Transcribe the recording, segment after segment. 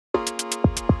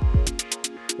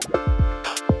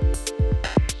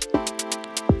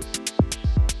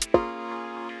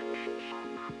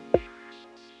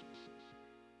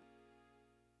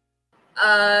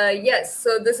Yes,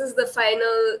 so this is the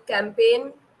final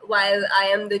campaign while I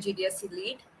am the GDSC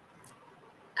lead.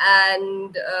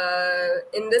 And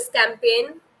in this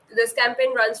campaign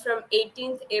runs from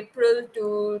 18th April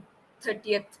to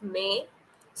 30th May.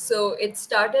 So it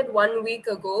started 1 week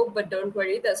ago, but don't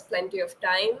worry, there's plenty of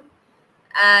time.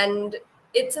 And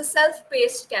it's a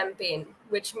self-paced campaign,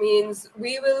 which means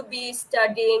we will be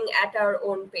studying at our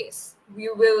own pace. We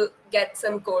will get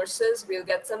some courses, we'll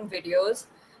get some videos,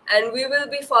 and we will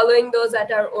be following those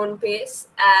at our own pace.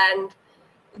 And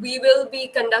we will be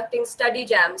conducting study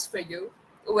jams for you,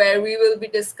 where we will be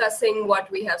discussing what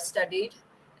we have studied.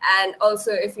 And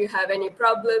also, if you have any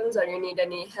problems or you need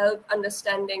any help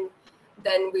understanding,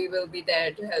 then we will be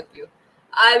there to help you.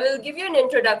 I will give you an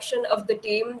introduction of the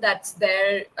team that's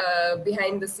there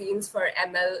behind the scenes for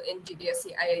ML in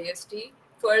GDSC IIEST.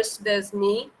 First, there's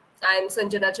me. I'm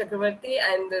Sanjana Chakravarty.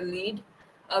 I'm the lead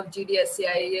of GDSC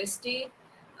IIEST.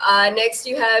 Next,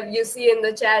 you see in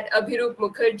the chat Abhirup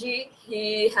Mukherjee.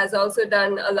 He has also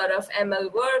done a lot of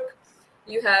ML work.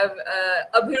 You have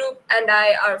Abhirup and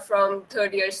I are from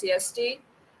third year CST.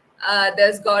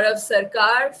 There's Gaurav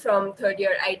Sarkar from third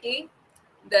year IT.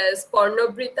 There's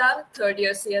Pornobrita, third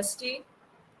year CST.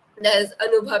 There's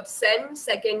Anubhav Sen,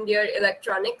 second year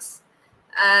electronics.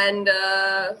 And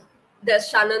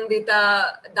there's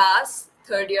Shanandita Das,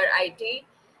 third year IT.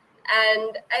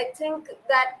 And I think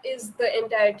that is the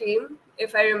entire team.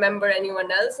 If I remember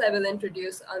anyone else, I will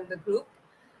introduce on the group.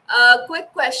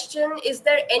 Quick question, is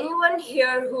there anyone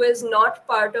here who is not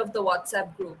part of the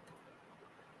WhatsApp group?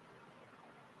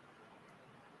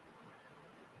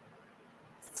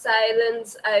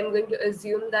 Silence. I'm going to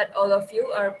assume that all of you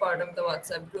are part of the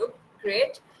WhatsApp group.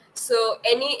 Great. So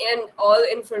any and all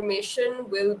information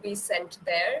will be sent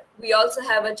there. We also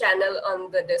have a channel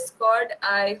on the Discord.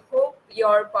 I hope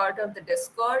you're part of the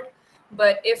Discord,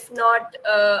 but if not,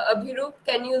 Abhirup,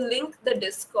 can you link the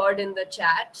Discord in the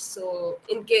chat? So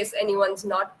in case anyone's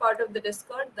not part of the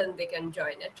Discord, then they can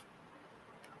join it.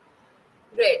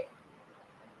 Great.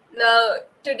 Now,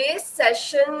 today's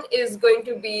session is going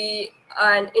to be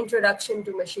an introduction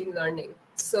to machine learning.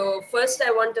 So first, I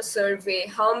want to survey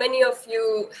how many of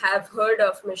you have heard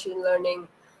of machine learning,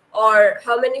 or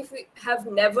how many of you have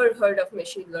never heard of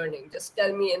machine learning? Just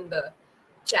tell me in the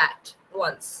chat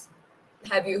once.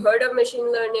 Have you heard of machine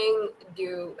learning? Do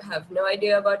you have no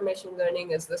idea about machine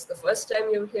learning? Is this the first time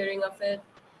you're hearing of it?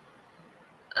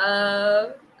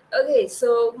 Okay,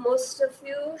 so most of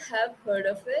you have heard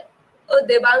of it. Oh,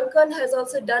 Debankan has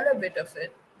also done a bit of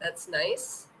it. That's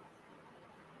nice.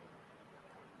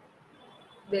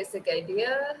 Basic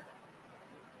idea.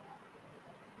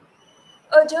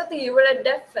 Oh, Jyoti, you were at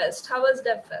DevFest. How was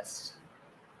DevFest?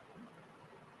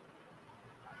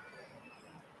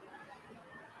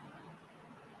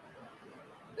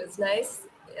 It was nice.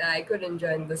 Yeah, I couldn't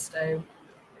join this time.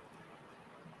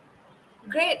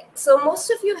 Great. So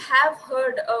most of you have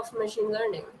heard of machine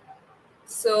learning.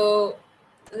 So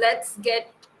let's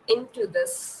get into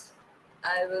this.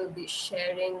 I will be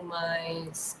sharing my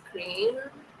screen.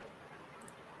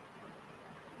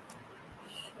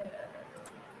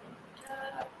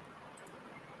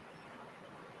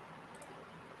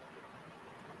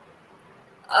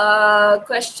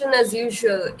 Question as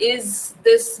usual, is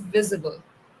this visible?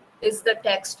 Is the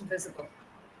text visible?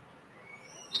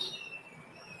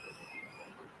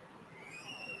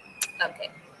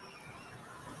 Okay.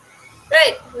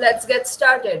 Right, let's get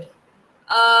started.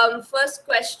 First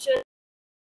question,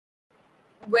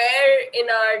 where in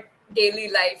our daily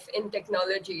life in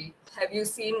technology have you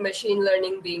seen machine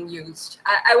learning being used?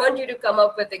 I want you to come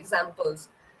up with examples.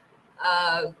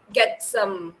 Get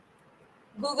some.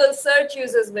 Google search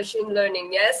uses machine learning.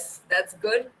 Yes, that's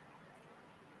good.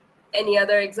 Any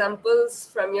other examples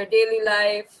from your daily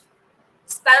life?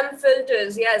 Spam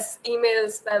filters. Yes, email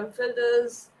spam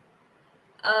filters.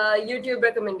 YouTube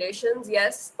recommendations.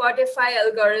 Yes. Spotify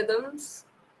algorithms.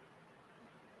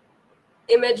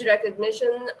 Image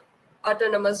recognition.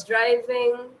 Autonomous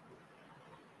driving.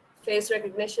 Face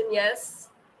recognition. Yes.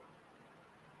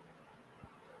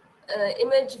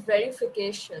 Image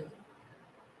verification.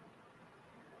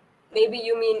 Maybe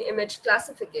you mean image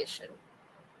classification.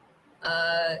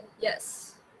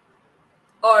 Yes.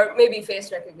 Or maybe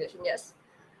face recognition, yes.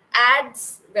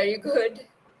 Ads, very good.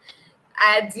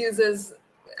 Ads uses,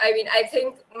 I mean, I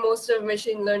think most of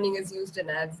machine learning is used in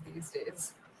ads these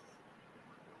days.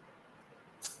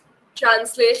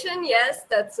 Translation, yes,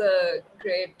 that's a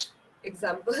great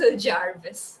example.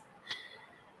 Jarvis.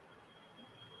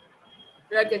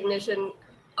 Recognition,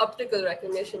 optical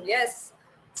recognition, yes.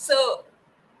 So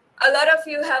a lot of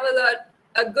you have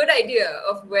a good idea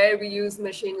of where we use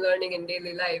machine learning in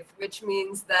daily life, which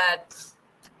means that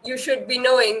you should be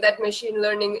knowing that machine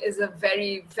learning is a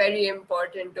very, very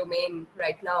important domain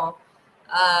right now.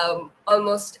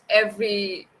 Almost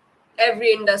every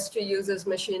industry uses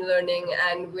machine learning,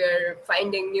 and we're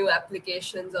finding new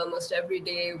applications almost every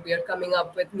day. We are coming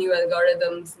up with new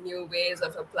algorithms, new ways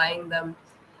of applying them.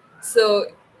 So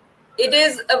it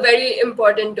is a very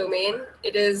important domain.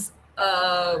 It is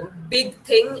a big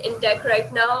thing in tech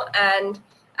right now, and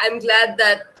I'm glad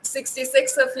that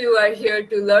 66 of you are here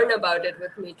to learn about it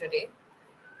with me today.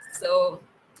 So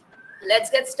let's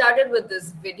get started with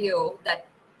this video that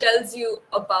tells you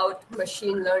about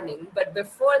machine learning. But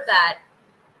before that,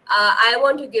 I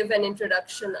want to give an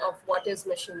introduction of what is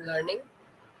machine learning.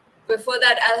 Before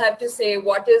that, I'll have to say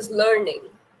what is learning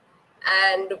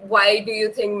and why do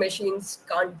you think machines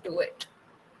can't do it?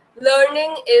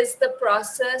 Learning is the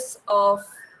process of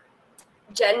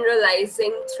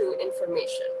generalizing through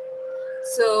information.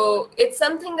 So it's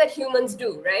something that humans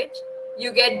do, right?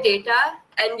 You get data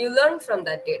and you learn from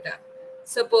that data.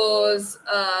 Suppose,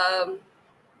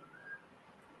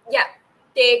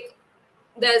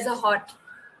 there's a hot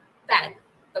pan,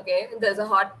 okay? There's a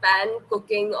hot pan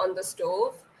cooking on the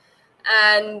stove,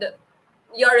 and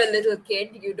you're a little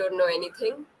kid, you don't know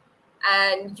anything,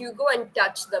 and you go and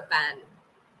touch the pan.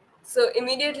 So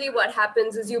immediately what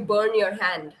happens is you burn your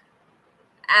hand.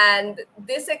 And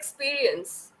this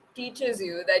experience teaches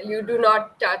you that you do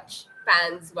not touch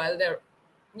pans while they're,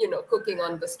 cooking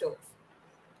on the stove.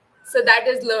 So that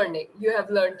is learning. You have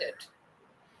learned it.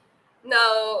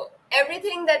 Now,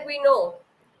 everything that we know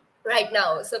right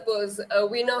now, suppose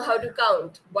we know how to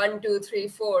count 1, 2, 3,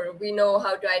 4. We know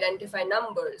how to identify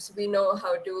numbers. We know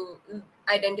how to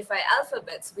identify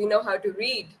alphabets. We know how to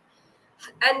read.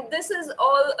 And this is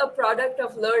all a product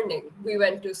of learning. We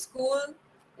went to school,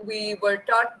 we were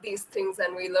taught these things,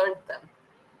 and we learned them.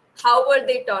 How were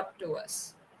they taught to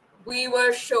us? We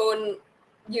were shown,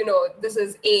 this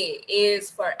is A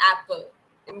is for apple.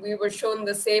 And we were shown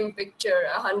the same picture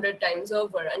 100 times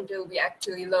over until we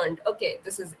actually learned, okay,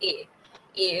 this is A.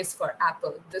 A is for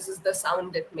apple. This is the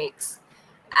sound it makes.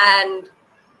 And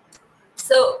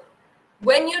so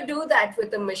when you do that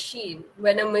with a machine,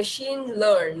 when a machine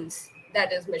learns,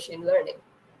 that is machine learning.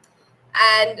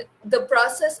 And the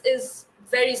process is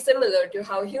very similar to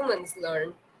how humans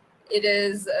learn. It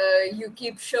is, you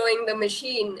keep showing the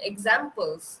machine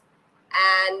examples,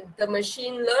 and the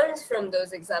machine learns from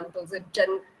those examples.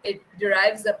 It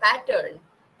derives a pattern.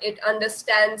 It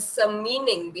understands some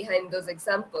meaning behind those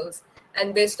examples.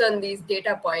 And based on these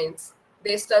data points,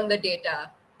 based on the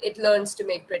data, it learns to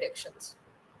make predictions.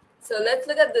 So let's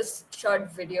look at this short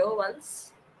video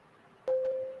once.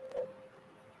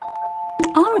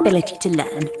 Our ability to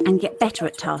learn and get better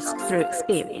at tasks through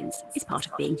experience is part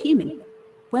of being human.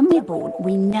 When we're born,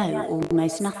 we know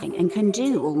almost nothing and can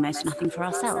do almost nothing for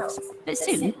ourselves. But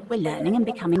soon, we're learning and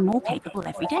becoming more capable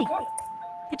every day.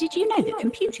 But did you know that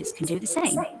computers can do the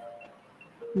same?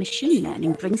 Machine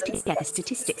learning brings together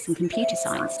statistics and computer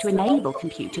science to enable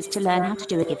computers to learn how to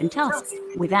do a given task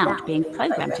without being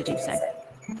programmed to do so.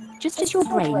 Just as your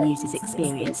brain uses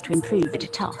experience to improve at a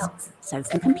task, so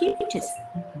can computers.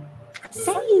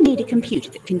 Say you need a computer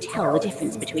that can tell the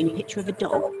difference between a picture of a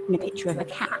dog and a picture of a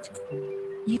cat.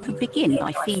 You could begin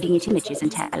by feeding it images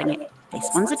and telling it, this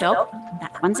one's a dog,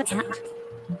 that one's a cat.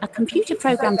 A computer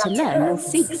program to learn will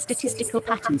seek statistical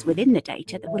patterns within the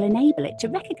data that will enable it to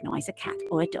recognize a cat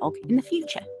or a dog in the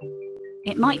future.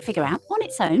 It might figure out on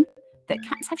its own that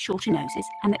cats have shorter noses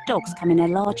and that dogs come in a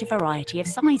larger variety of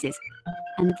sizes,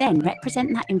 and then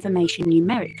represent that information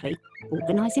numerically,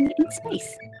 organizing it in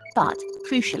space. But,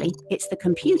 crucially, it's the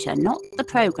computer, not the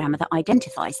programmer, that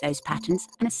identifies those patterns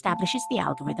and establishes the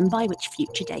algorithm by which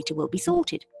future data will be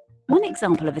sorted. One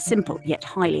example of a simple yet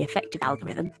highly effective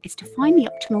algorithm is to find the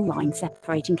optimal line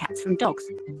separating cats from dogs.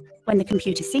 When the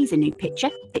computer sees a new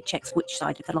picture, it checks which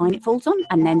side of the line it falls on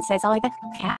and then says either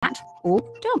cat or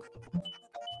dog.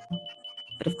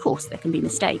 But of course, there can be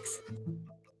mistakes.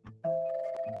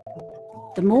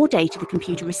 The more data the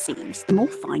computer receives, the more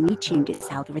finely tuned its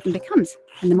algorithm becomes,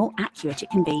 and the more accurate it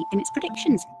can be in its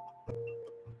predictions.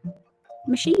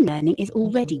 Machine learning is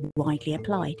already widely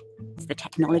applied. It's the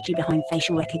technology behind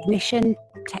facial recognition,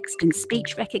 text and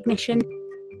speech recognition,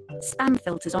 spam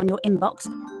filters on your inbox,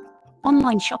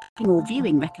 online shopping or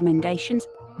viewing recommendations,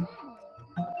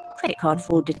 credit card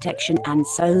fraud detection, and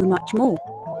so much more.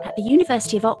 At the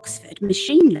University of Oxford,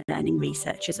 machine learning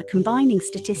researchers are combining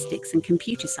statistics and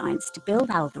computer science to build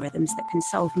algorithms that can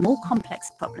solve more complex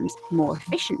problems more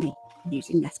efficiently,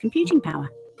 using less computing power.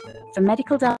 From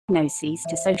medical diagnoses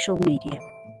to social media,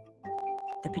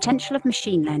 the potential of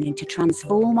machine learning to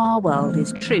transform our world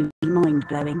is truly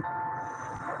mind-blowing.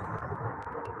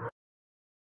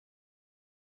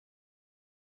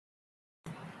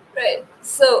 Right.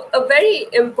 So a very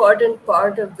important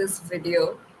part of this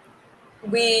video,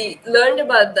 we learned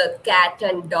about the cat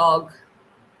and dog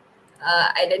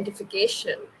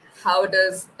identification. How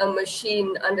does a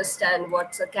machine understand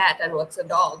what's a cat and what's a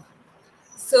dog?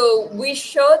 So we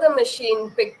show the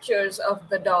machine pictures of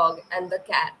the dog and the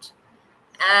cat,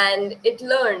 and it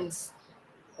learns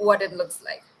what it looks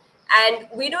like. And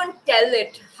we don't tell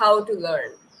it how to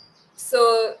learn.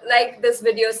 So like this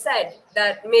video said,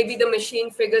 that maybe the machine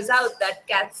figures out that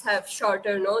cats have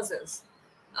shorter noses.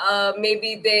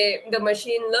 Maybe the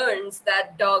machine learns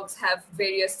that dogs have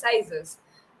various sizes.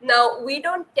 Now, we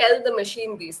don't tell the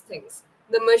machine these things.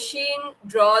 The machine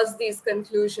draws these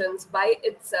conclusions by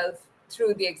itself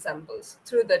through the examples,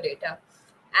 through the data.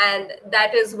 And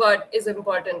that is what is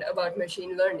important about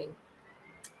machine learning.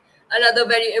 Another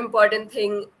very important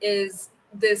thing is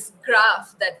this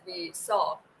graph that we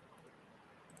saw.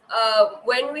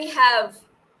 When we are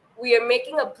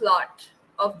making a plot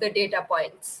of the data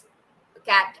points,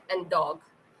 cat and dog,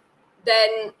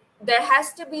 then there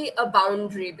has to be a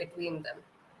boundary between them.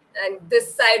 And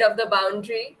this side of the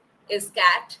boundary is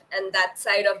cat, and that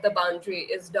side of the boundary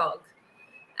is dog.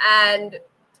 And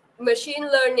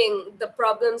machine learning, the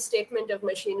problem statement of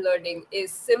machine learning is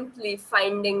simply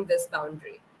finding this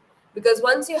boundary. Because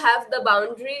once you have the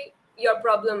boundary, your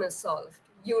problem is solved.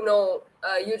 You know,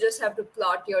 you just have to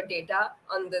plot your data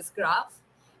on this graph,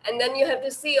 and then you have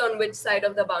to see on which side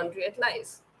of the boundary it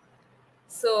lies.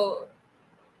 So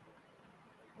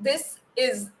this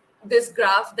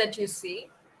graph that you see,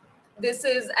 this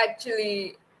is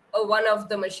actually one of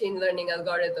the machine learning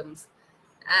algorithms,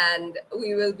 and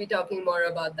we will be talking more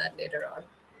about that later on.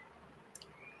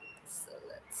 So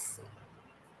let's see.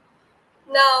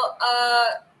 Now,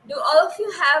 do all of you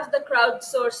have the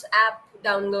Crowdsource app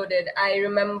downloaded? I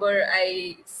remember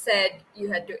I said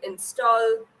you had to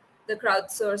install the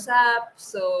Crowdsource app.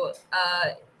 So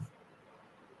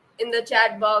in the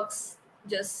chat box,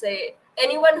 just say,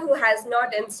 anyone who has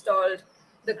not installed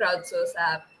the Crowdsource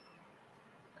app,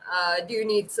 do you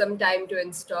need some time to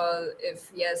install?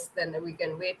 If yes, then we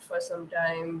can wait for some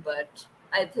time, but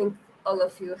I think all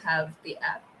of you have the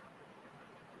app.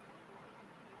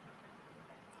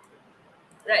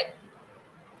 Right.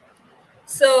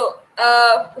 So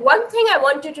one thing I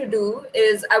wanted to do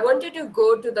is I wanted to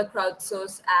go to the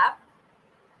Crowdsource app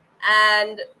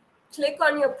and click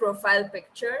on your profile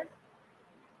picture.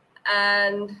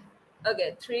 And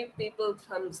okay, 3 people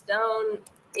thumbs down.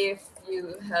 If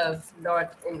you have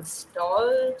not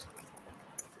installed,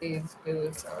 please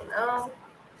do so now.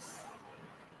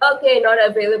 Okay, not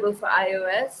available for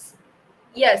iOS.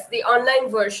 Yes, the online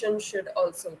version should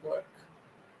also work.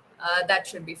 That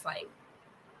should be fine.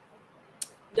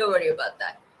 Don't worry about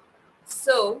that.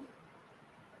 So,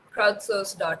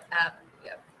 crowdsource.app.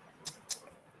 Yeah.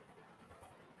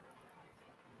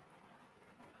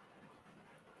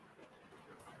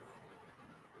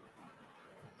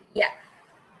 Yeah.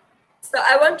 So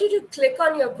I want you to click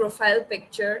on your profile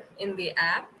picture in the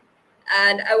app,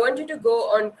 and I want you to go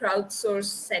on Crowdsource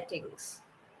settings.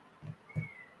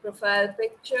 Profile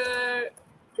picture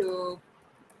to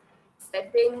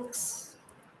settings.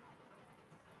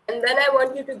 And then I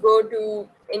want you to go to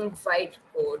invite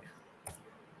code.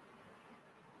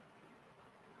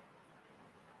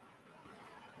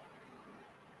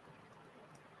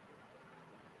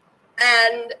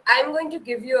 And I'm going to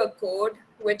give you a code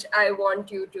which I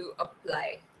want you to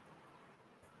apply.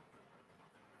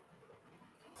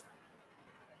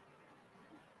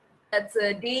 That's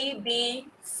a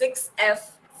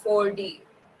DB6F4D.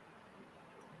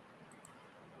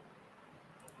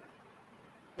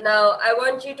 Now, I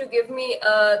want you to give me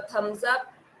a thumbs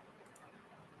up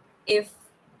if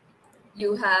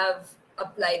you have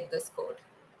applied this code.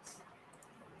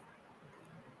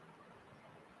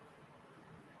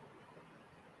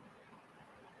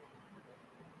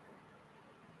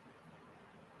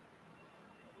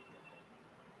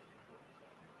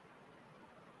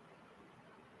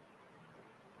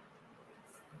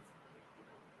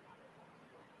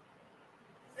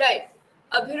 Right.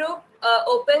 Abhirup,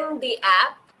 open the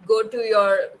app,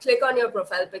 click on your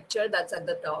profile picture that's at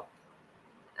the top.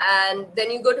 And then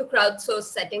you go to Crowdsource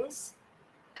settings,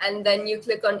 and then you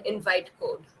click on invite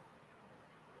code.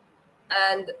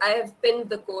 And I have pinned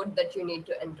the code that you need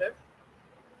to enter.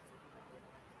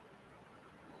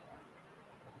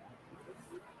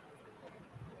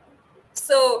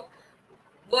 So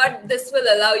what this will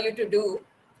allow you to do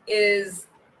is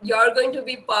you're going to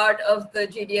be part of the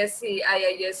GDSC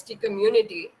IIEST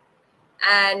community,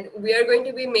 and we are going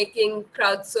to be making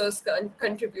crowdsource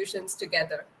contributions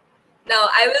together. Now,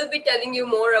 I will be telling you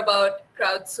more about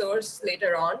crowdsource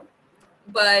later on,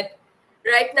 but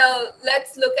Right now,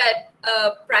 let's look at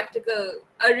a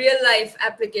real life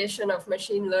application of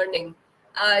machine learning.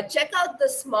 Check out the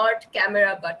smart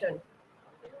camera button.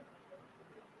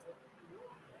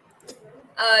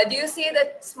 Do you see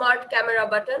the smart camera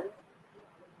button?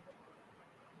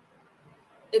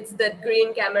 It's the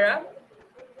green camera.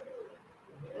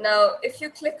 Now, if you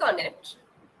click on it,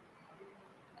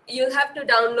 you'll have to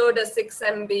download a 6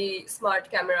 MB smart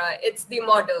camera. It's the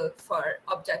model for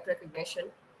object recognition.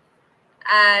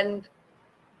 And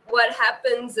what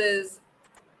happens is,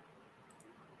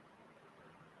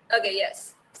 okay,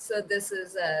 yes. So this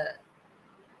is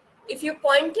if you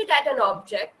point it at an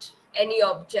object, any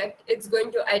object, it's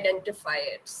going to identify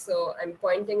it. So I'm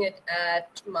pointing it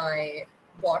at my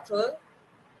bottle,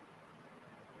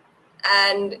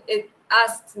 and it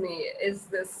asks me, is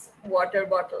this water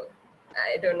bottle?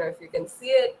 I don't know if you can see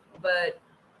it, but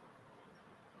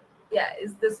yeah,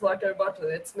 is this water bottle?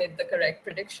 It's made the correct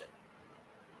prediction.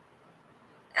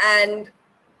 And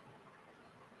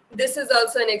this is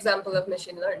also an example of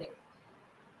machine learning.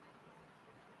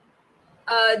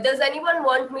 Does anyone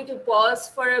want me to pause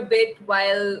for a bit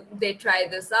while they try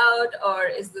this out, or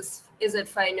is it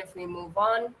fine if we move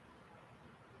on?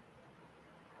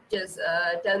 Just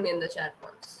tell me in the chat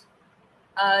box.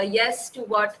 Yes to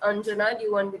what, Anjana? Do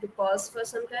you want me to pause for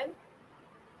some time?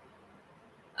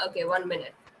 Okay, 1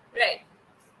 minute. Right.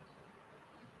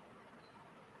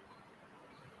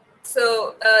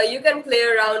 So you can play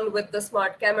around with the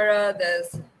smart camera.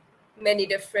 There's many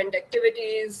different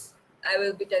activities. I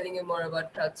will be telling you more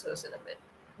about Crowdsource in a bit.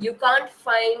 You can't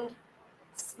find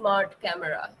smart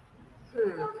camera.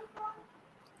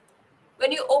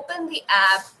 When you open the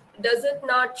app, does it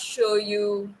not show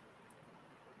you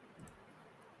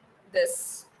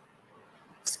this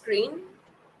screen?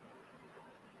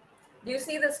 Do you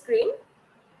see the screen?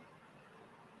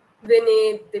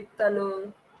 Vinay,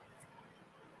 Diptanu.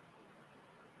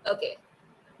 Okay.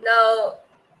 Now,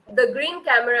 the green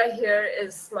camera here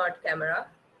is smart camera.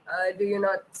 Do you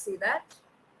not see that?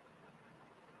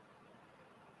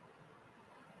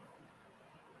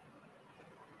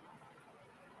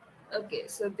 Okay,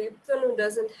 so Diptanu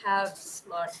doesn't have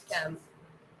smart cam.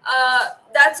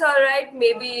 That's all right.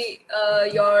 Maybe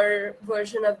your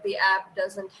version of the app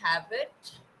doesn't have it,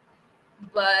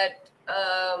 but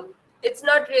it's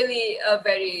not really a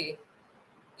very,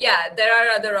 yeah, there are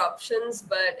other options,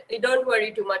 but don't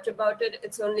worry too much about it.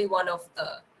 It's only one of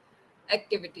the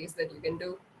activities that you can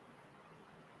do.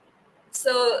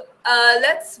 So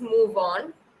let's move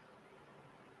on.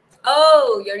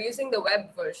 Oh, you're using the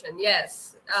web version.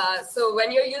 Yes. So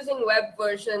when you're using web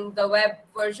version, the web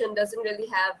version doesn't really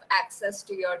have access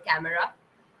to your camera.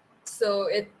 So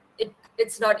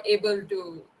it's not able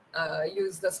to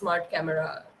use the smart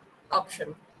camera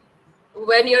option.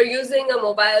 When you're using a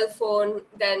mobile phone,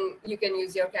 then you can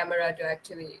use your camera to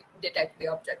actually detect the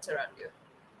objects around you.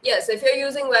 Yes, if you're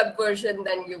using web version,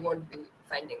 then you won't be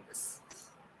finding this.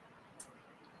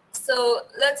 So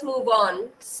let's move on.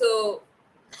 So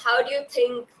how do you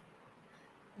think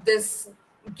this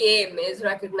game is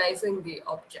recognizing the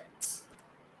objects?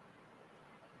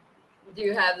 Do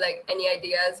you have like any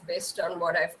ideas based on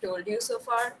what I've told you so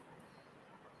far?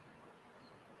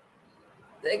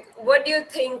 Like, what do you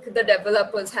think the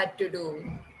developers had to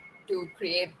do to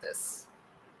create this?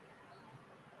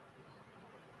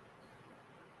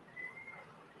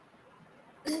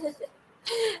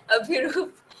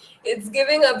 Abhirup, it's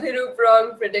giving Abhirup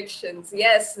wrong predictions.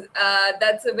 Yes,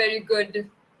 that's a very good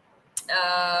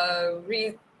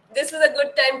this is a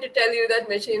good time to tell you that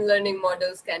machine learning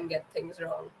models can get things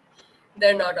wrong.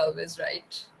 They're not always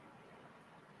right.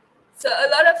 So a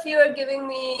lot of you are giving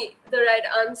me the right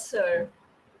answer.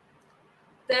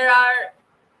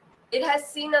 It has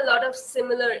seen a lot of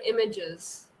similar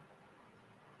images,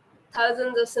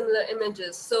 thousands of similar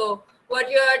images. So what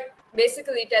you're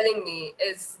basically telling me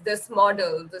is this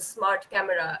model, the smart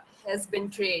camera, has been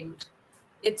trained.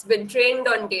 It's been trained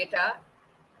on data.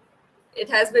 It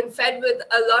has been fed with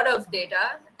a lot of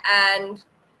data, and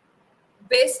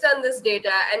based on this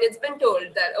data, and it's been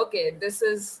told that, okay, this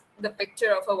is the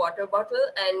picture of a water bottle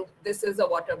and this is a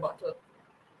water bottle.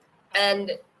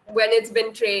 And when it's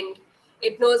been trained,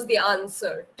 it knows the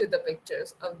answer to the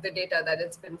pictures of the data that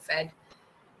it's been fed.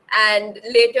 And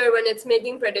later when it's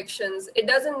making predictions, it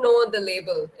doesn't know the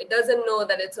label. It doesn't know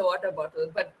that it's a water bottle,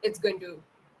 but it's going to,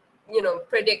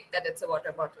 predict that it's a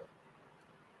water bottle.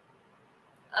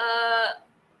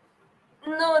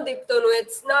 No, Diptonu,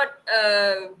 it's not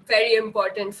very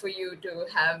important for you to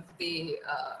have the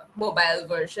mobile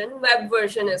version. Web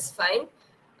version is fine.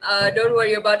 Don't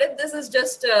worry about it. This is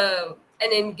just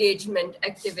an engagement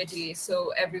activity,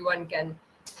 so everyone can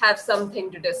have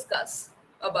something to discuss.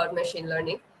 about machine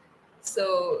learning.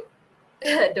 So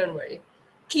don't worry.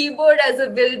 Keyboard as a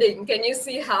building. Can you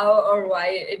see how or why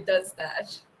it does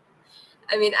that?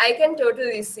 I mean, I can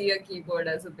totally see a keyboard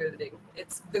as a building.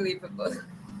 It's believable.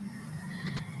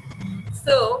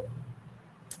 So,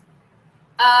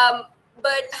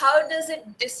 but how does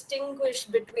it distinguish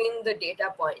between the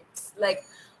data points? Like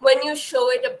when you show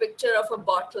it a picture of a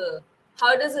bottle,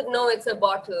 how does it know it's a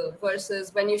bottle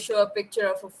versus when you show a picture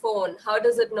of a phone, how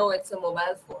does it know it's a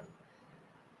mobile phone?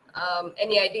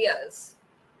 Any ideas?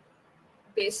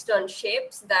 Based on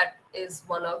shapes, that is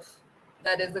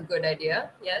a good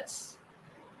idea, yes.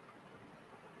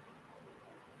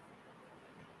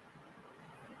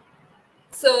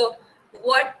 So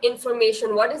what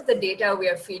information, what is the data we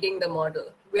are feeding the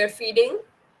model? We are feeding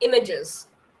images,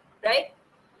 right?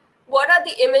 What are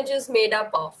the images made up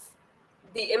of?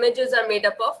 The images are made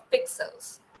up of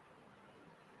pixels.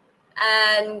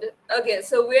 And okay,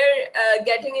 so we're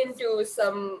getting into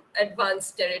some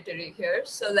advanced territory here.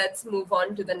 So let's move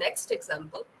on to the next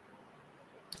example.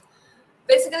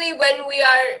 Basically, when we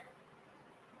are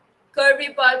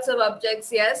curvy parts of objects,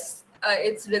 yes,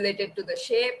 it's related to the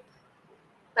shape,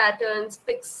 patterns,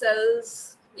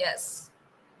 pixels, yes.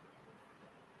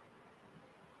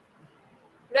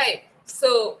 Right,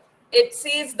 so it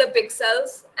sees the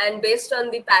pixels and based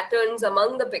on the patterns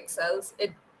among the pixels,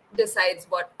 it decides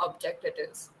what object it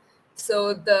is.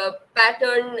 So the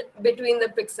pattern between the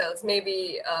pixels,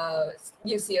 maybe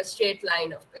you see a straight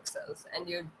line of pixels and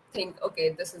you think, okay,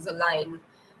 this is a line.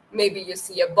 Maybe you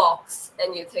see a box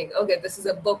and you think, okay, this is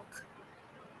a book.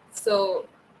 So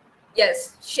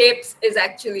yes, shapes is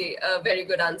actually a very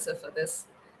good answer for this.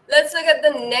 Let's look at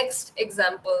the next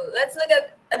example. Let's look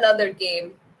at another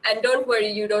game. And don't worry,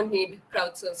 you don't need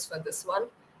Crowdsource for this one.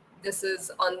 This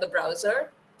is on the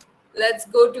browser. Let's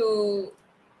go to,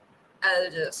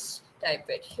 I'll just type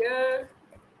it here.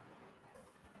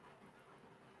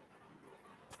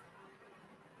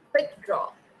 Quick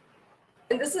draw.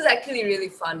 And this is actually really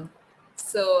fun.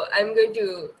 So I'm going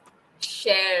to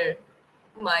share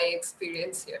my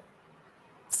experience here.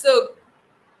 So,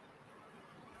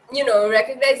 you know,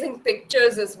 recognizing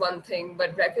pictures is one thing,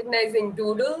 but recognizing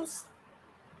doodles,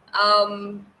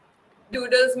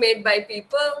 doodles made by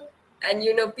people, and,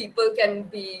 you know, people can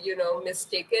be, you know,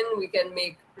 mistaken. We can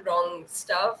make wrong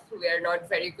stuff. We are not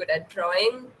very good at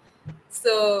drawing.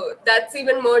 So that's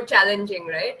even more challenging,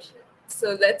 right?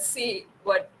 So let's see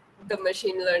what the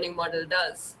machine learning model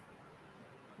does.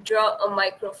 Draw a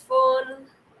microphone.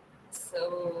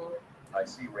 So I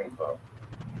see rainbow.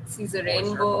 Sees a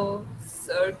rainbow,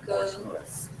 circle,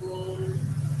 spoon.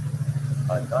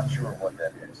 I'm not sure what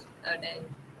that is. Okay.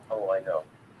 Oh, I know.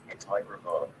 It's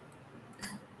microphone.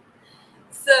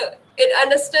 So it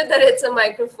understood that it's a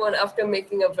microphone after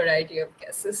making a variety of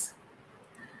guesses.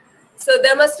 So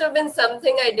there must have been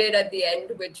something I did at the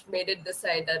end which made it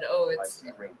decide that, oh, it's I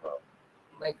see rainbow.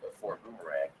 microphone. For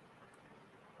boomerang.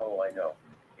 Oh, I know.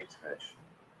 It's fish.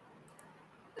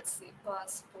 Let's see,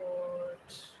 passport.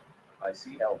 I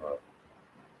see elbow.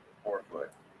 Or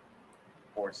foot.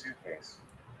 Or suitcase.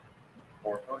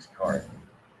 Or postcard.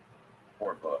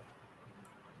 Or book.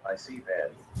 I see van.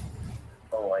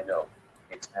 Oh, I know.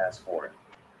 It's passport.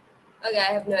 Okay,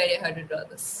 I have no idea how to draw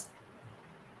this.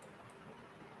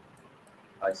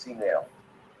 I see nail.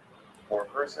 Or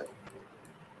person.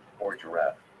 Or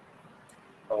giraffe.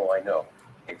 Oh, I know.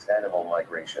 It's animal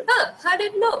migration. Huh, how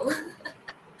did it know?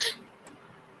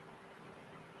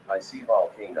 I see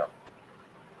volcano.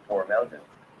 Or mountain.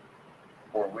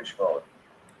 Or wishbone.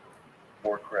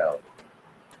 Or crowd.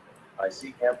 I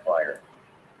see campfire.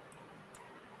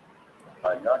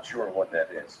 I'm not sure what that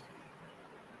is.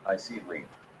 I see leaf.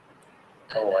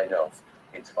 Oh, I know.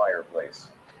 It's fireplace.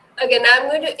 Okay, now I'm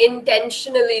going to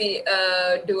intentionally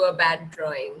do a bad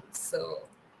drawing. So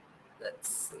let's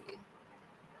see.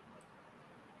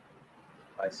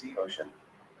 I see ocean.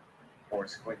 Or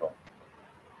squiggle.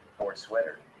 Or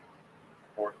sweater.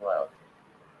 Or cloud.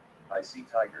 I see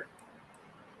tiger.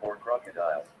 Or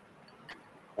crocodile.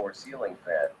 Or ceiling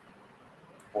fan.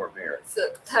 Or bear. So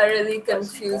thoroughly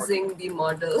confusing the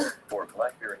model. Or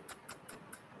blackberry.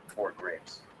 Or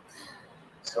grapes.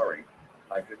 Sorry,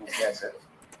 I couldn't guess it.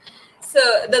 So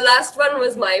the last one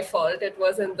was my fault. It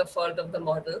wasn't the fault of the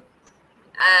model.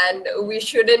 And we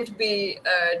shouldn't be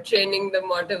training the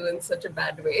model in such a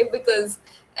bad way, because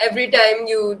every time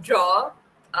you draw,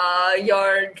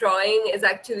 your drawing is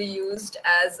actually used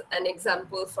as an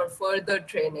example for further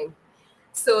training.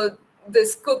 So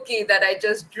this cookie that I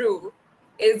just drew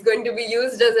is going to be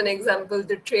used as an example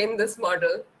to train this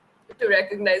model to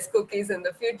recognize cookies in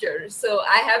the future. So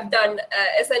I have done,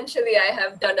 essentially, I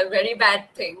have done a very bad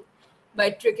thing by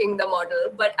tricking the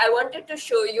model, but I wanted to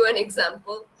show you an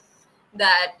example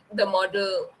that the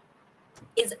model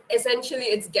is essentially,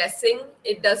 it's guessing.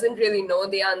 It doesn't really know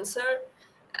the answer,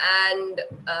 and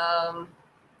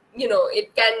you know,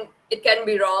 it can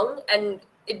be wrong, and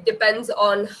it depends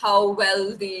on how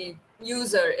well the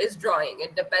user is drawing.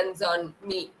 It depends on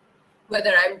me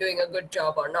whether I'm doing a good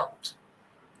job or not.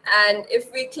 And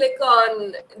if we click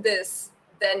on this,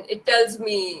 then it tells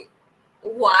me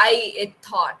why it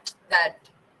thought that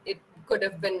it could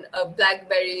have been a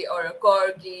blackberry or a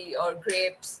corgi or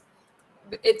grapes.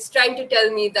 It's trying to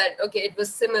tell me that, okay, it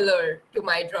was similar to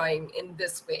my drawing in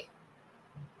this way.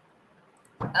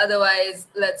 Otherwise,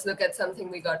 let's look at something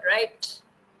we got right.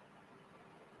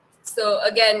 So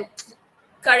again,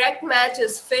 correct match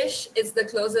is fish. It's the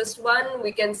closest one.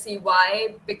 We can see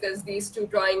why, because these two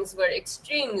drawings were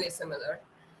extremely similar.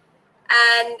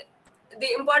 And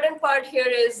the important part here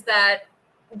is that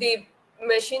the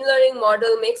machine learning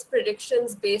model makes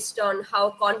predictions based on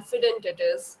how confident it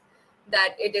is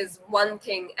that it is one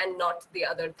thing and not the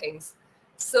other things.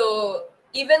 So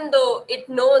even though it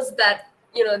knows that,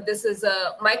 you know, this is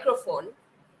a microphone,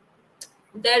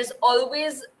 there's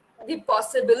always the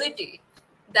possibility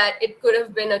that it could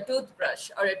have been a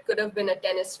toothbrush or it could have been a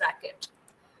tennis racket.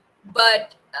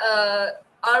 But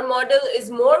our model is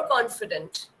more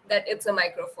confident that it's a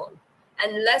microphone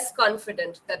and less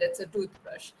confident that it's a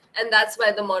toothbrush. And that's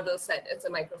why the model said it's a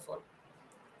microphone.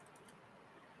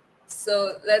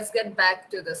 So let's get back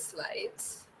to the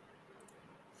slides.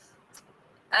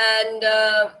 And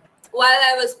while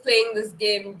I was playing this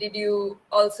game, did you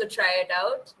also try it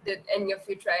out? Did any of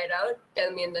you try it out?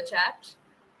 Tell me in the chat.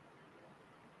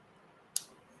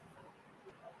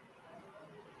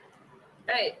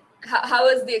 Right. How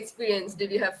was the experience?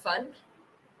 Did you have fun?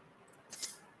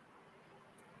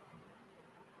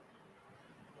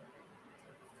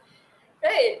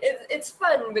 Right. It's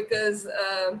fun because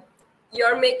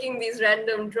you're making these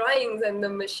random drawings and the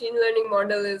machine learning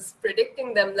model is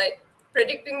predicting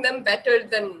them better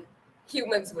than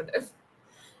humans would have.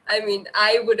 I mean,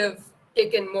 I would have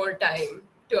taken more time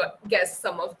to guess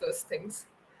some of those things.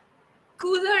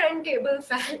 Cooler and table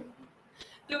fan.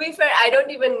 To be fair, I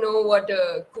don't even know what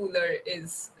a cooler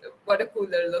is, what a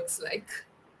cooler looks like.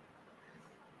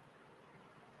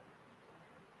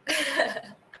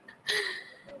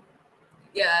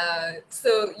 Yeah,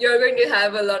 so you're going to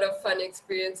have a lot of fun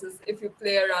experiences if you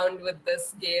play around with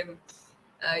this game.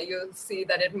 You'll see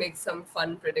that it makes some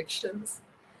fun predictions.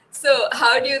 So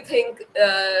how do you think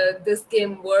this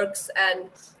game works, and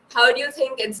how do you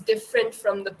think it's different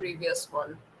from the previous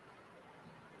one?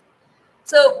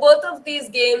 So both of these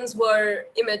games were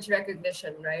image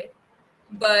recognition, right?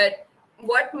 But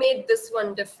what made this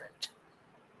one different?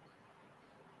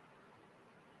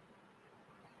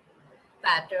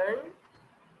 Pattern.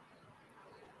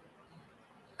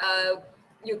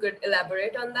 You could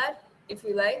elaborate on that if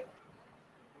you like.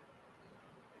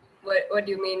 What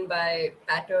do you mean by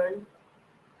pattern?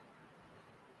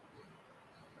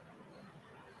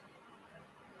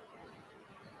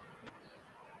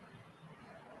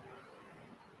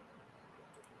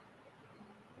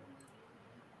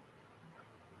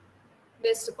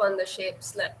 Based upon the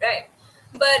shapes, right?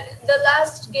 But the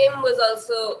last game was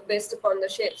also based upon the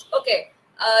shapes. Okay,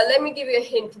 let me give you a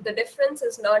hint. The difference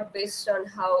is not based on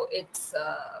how it's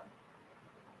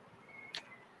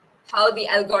how the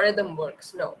algorithm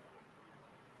works. No.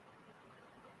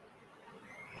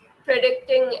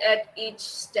 Predicting at each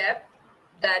step,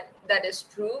 that is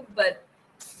true. But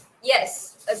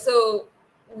yes, so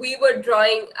we were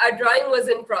drawing. Our drawing was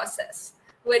in process.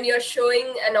 When you're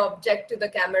showing an object to the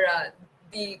camera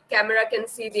can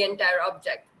see the entire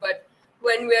object. But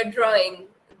when we're drawing,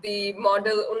 the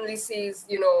model only sees,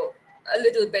 you know, a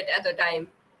little bit at a time.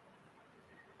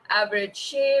 Average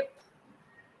shape.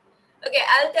 Okay,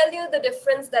 I'll tell you the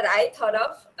difference that I thought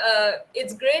of.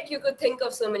 It's great you could think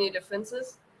of so many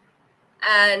differences,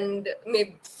 and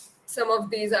maybe some of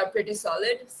these are pretty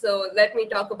solid. So let me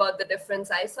talk about the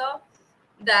difference I saw.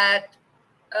 That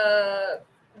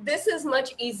this is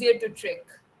much easier to trick.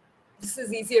 This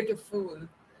is easier to fool.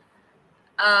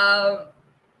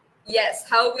 Yes,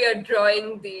 how we are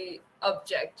drawing the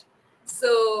object.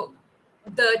 So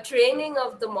the training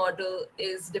of the model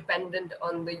is dependent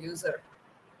on the user.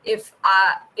 If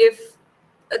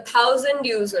 1,000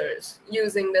 users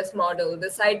using this model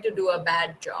decide to do a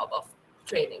bad job of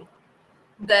training,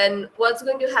 then what's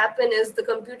going to happen is the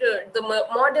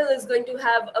model is going to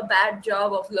have a bad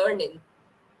job of learning.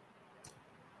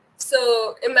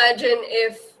 So imagine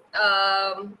if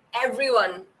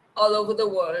everyone all over the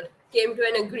world came to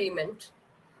an agreement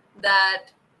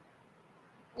that,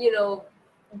 you know,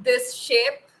 this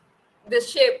shape this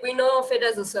shape, we know of it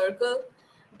as a circle,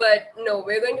 but no,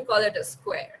 we're going to call it a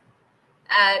square.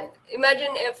 And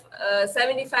imagine if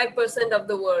 75% of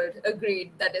the world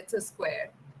agreed that it's a square,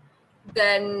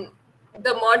 then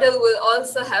the model will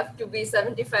also have to be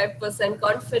 75%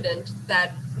 confident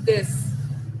that this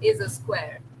is a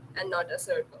square and not a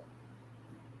circle.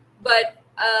 But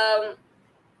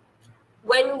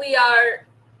when we are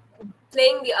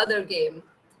playing the other game,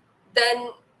 then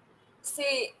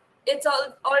see, it's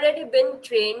already been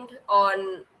trained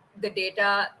on the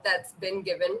data that's been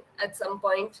given at some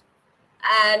point.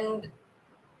 And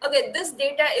okay, this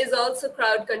data is also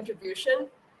crowd contribution.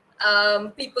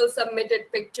 People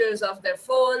submitted pictures of their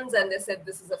phones and they said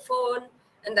this is a phone,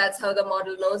 and that's how the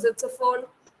model knows it's a phone.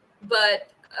 But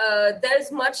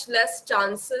there's much less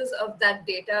chances of that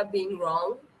data being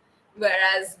wrong,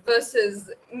 whereas versus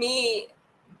me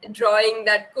drawing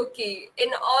that cookie, in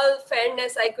all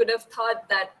fairness, I could have thought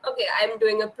that, okay, I'm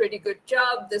doing a pretty good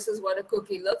job. This is what a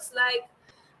cookie looks like.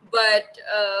 But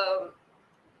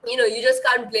you just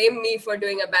can't blame me for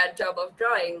doing a bad job of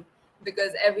drawing,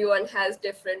 because everyone has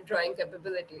different drawing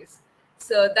capabilities.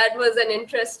 So that was an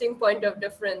interesting point of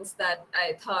difference that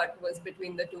I thought was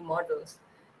between the two models.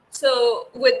 So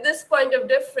with this point of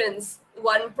difference,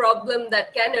 one problem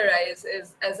that can arise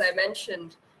is, as I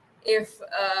mentioned, if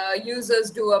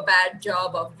users do a bad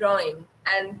job of drawing,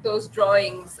 and those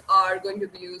drawings are going to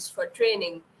be used for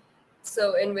training.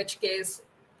 So in which case,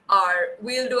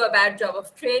 we'll do a bad job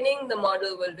of training, the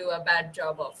model will do a bad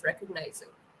job of recognizing.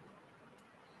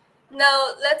 Now,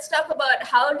 let's talk about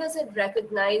how does it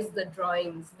recognize the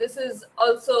drawings. This is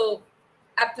also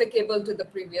applicable to the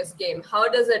previous game. How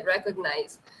does it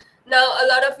recognize? Now, a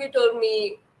lot of you told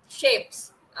me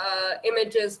shapes,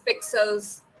 images,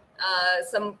 pixels.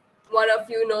 One of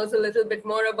you knows a little bit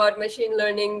more about machine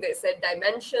learning. They said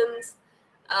dimensions.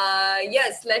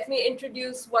 Yes, let me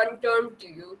introduce one term to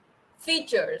you.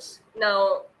 Features.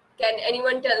 Now, can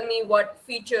anyone tell me what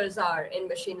features are in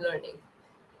machine learning?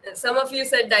 Some of you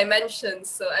said dimensions,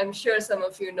 so I'm sure some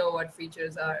of you know what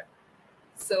features are.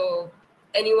 So,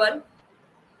 anyone?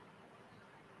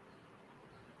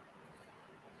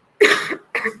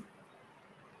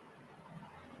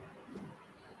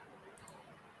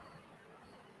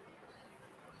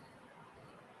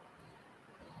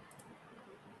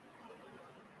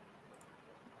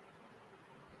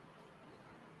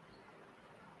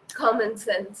 Common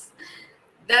sense.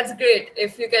 That's great.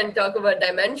 If you can talk about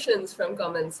dimensions from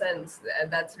common sense,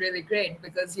 that's really great,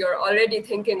 because you're already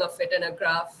thinking of it in a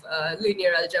graph,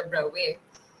 linear algebra way.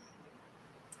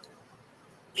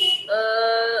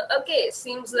 Okay,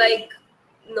 seems like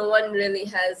no one really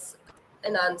has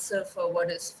an answer for what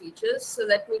is features. So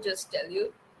let me just tell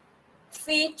you.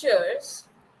 Features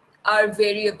are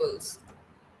variables.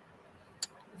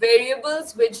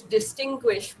 Variables which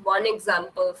distinguish one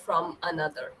example from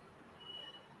another.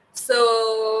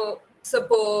 So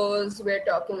suppose we're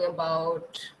talking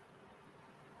about,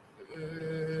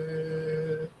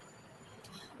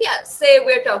 say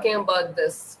we're talking about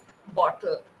this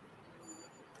bottle.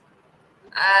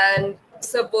 And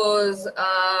suppose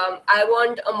I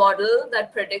want a model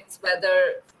that predicts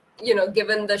whether,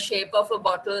 given the shape of a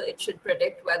bottle, it should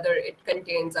predict whether it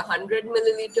contains 100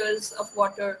 milliliters of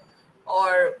water,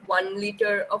 or 1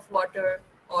 liter of water,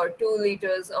 or 2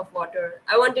 liters of water.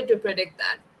 I wanted to predict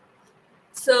that.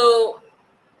 So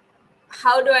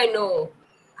how do I know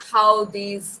how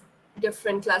these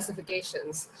different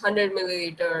classifications, 100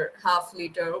 milliliter, half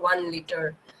liter, 1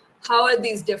 liter, how are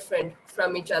these different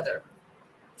from each other?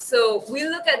 So we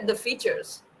look at the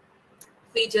features.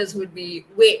 Features would be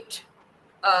weight.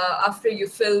 After you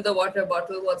fill the water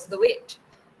bottle, what's the weight?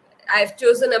 I've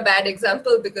chosen a bad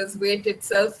example because weight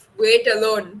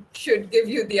alone should give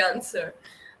you the answer.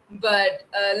 But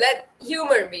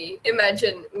humor me.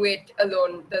 Imagine weight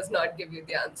alone does not give you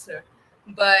the answer.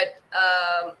 But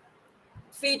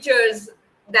features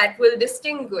that will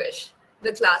distinguish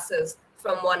the classes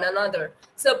from one another.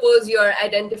 Suppose you're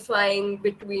identifying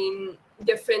between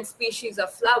different species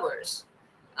of flowers.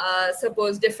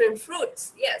 Suppose different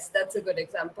fruits. Yes, that's a good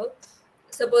example.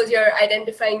 Suppose you're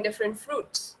identifying different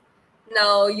fruits.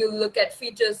 Now you look at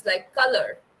features like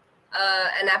color.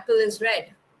 An apple is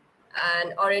red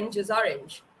and orange is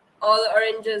orange. All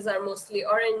oranges are mostly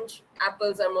orange.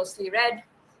 Apples are mostly red.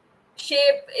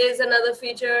 Shape is another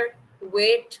feature.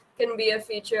 Weight can be a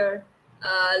feature.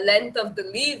 Length of the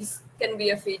leaves can be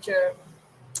a feature.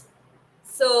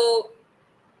 So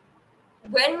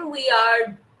when we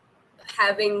are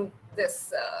having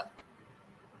this,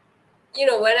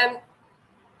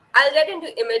 I'll get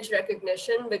into image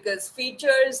recognition, because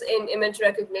features in image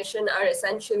recognition are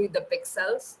essentially the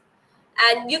pixels.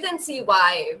 And you can see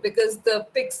why, because the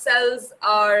pixels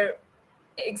are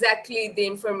exactly the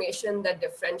information that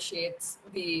differentiates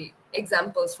the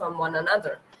examples from one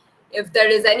another. If there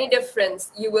is any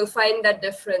difference, you will find that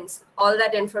difference. All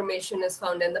that information is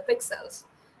found in the pixels.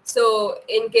 So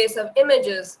in case of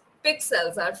images,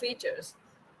 pixels are features.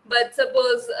 But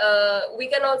suppose we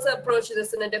can also approach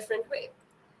this in a different way.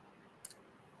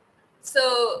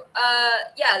 So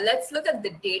yeah, let's look at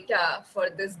the data for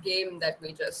this game that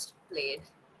we just played.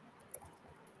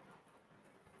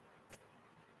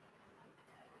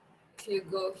 If you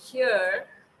go here,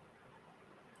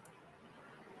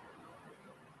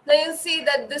 now you'll see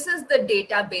that this is the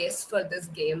database for this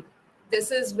game.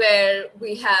 This is where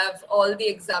we have all the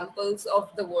examples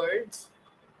of the words,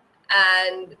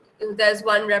 and there's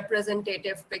one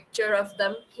representative picture of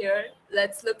them here.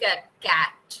 Let's look at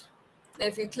cat.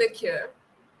 If you click here,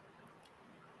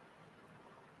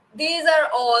 these are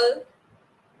all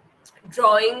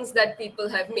drawings that people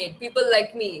have made. People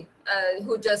like me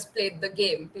who just played the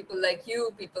game. People like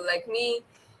you, people like me.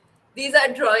 These are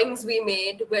drawings we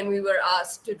made when we were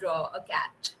asked to draw a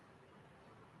cat.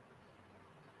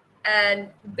 And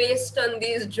based on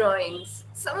these drawings,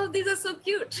 some of these are so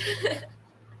cute.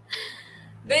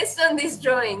 Based on these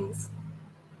drawings,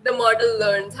 the model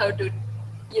learns how to,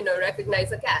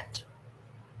 recognize a cat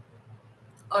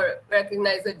or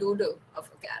recognize a doodle of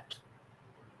a cat.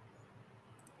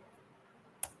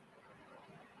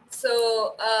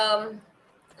 So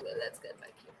let's get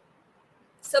back here.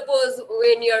 Suppose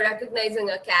when you're recognizing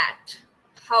a cat,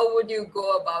 how would you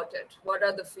go about it? What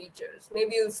are the features?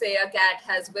 Maybe you'll say a cat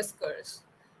has whiskers,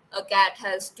 a cat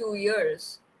has 2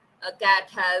 ears, a cat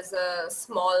has a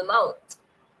small mouth,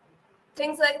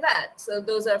 things like that. So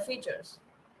those are features.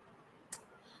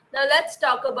 Now let's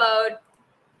talk about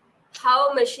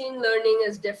how machine learning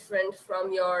is different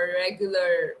from your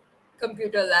regular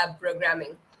computer lab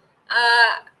programming.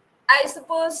 I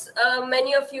suppose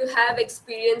many of you have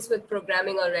experience with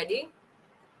programming already,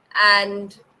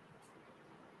 and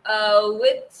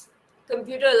with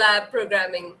computer lab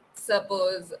programming,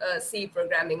 suppose a C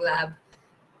programming lab,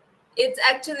 it's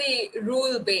actually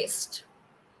rule-based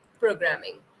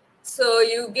programming. So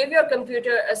you give your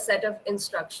computer a set of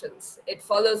instructions. It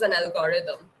follows an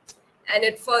algorithm, and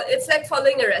it's like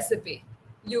following a recipe.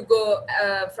 You go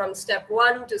from step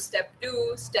 1 to step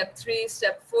 2, step 3,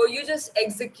 step 4. You just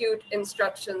execute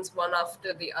instructions one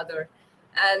after the other.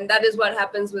 And that is what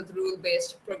happens with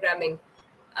rule-based programming.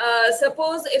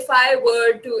 Suppose if I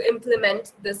were to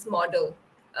implement this model,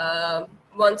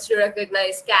 wants to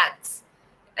recognize cats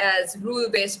as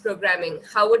rule-based programming,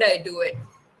 how would I do it?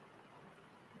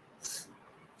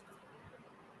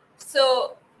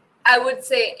 So I would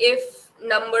say if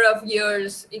number of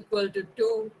years equal to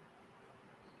 2,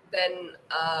 then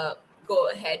go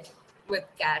ahead with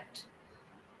cat.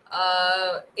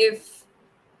 If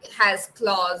it has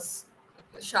claws,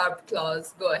 sharp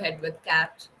claws, go ahead with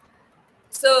cat.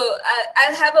 So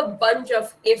I'll have a bunch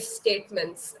of if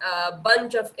statements, a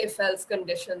bunch of if-else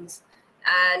conditions,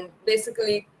 and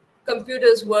basically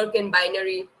computers work in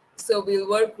binary. So we'll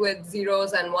work with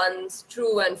zeros and ones,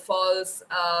 true and false,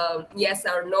 yes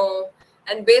or no.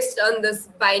 And based on this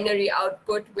binary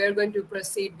output, we're going to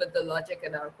proceed with the logic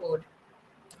in our code.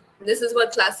 This is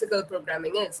what classical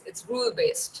programming is. It's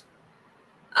rule-based.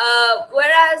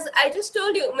 Whereas I just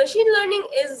told you, machine learning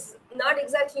is not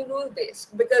exactly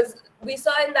rule-based, because we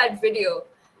saw in that video,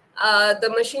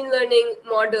 the machine learning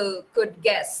model could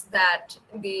guess that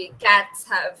the cats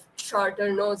have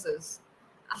shorter noses.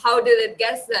 How did it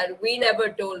guess that? We never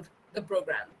told the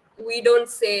program. We don't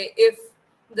say if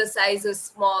the size is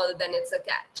small, then it's a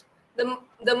cat.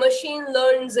 The machine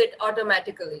learns it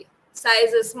automatically.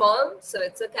 Size is small, so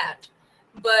it's a cat.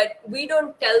 But we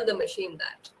don't tell the machine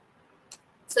that.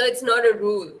 So it's not a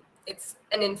rule, it's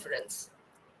an inference.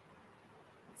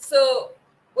 So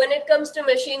when it comes to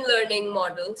machine learning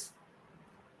models,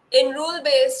 in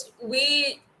rule-based,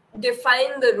 we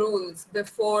define the rules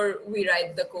before we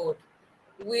write the code.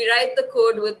 We write the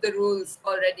code with the rules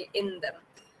already in them.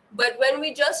 But when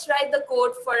we just write the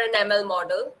code for an ML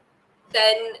model,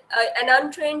 then an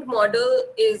untrained model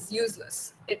is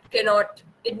useless. It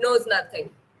knows nothing.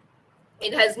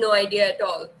 It has no idea at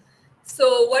all.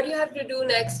 So what you have to do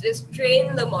next is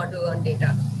train the model on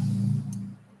data.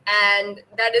 And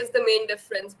that is the main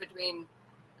difference between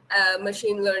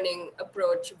machine learning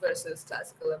approach versus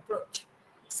classical approach.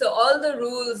 So all the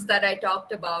rules that I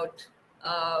talked about,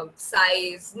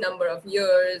 size, number of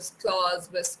years, claws,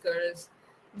 whiskers,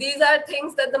 these are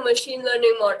things that the machine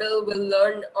learning model will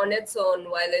learn on its own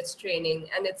while it's training,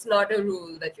 and it's not a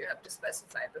rule that you have to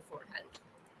specify beforehand.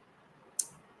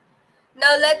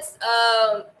 Now let's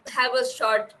have a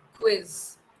short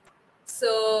quiz.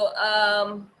 So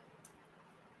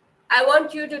I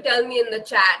want you to tell me in the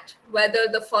chat whether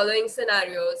the following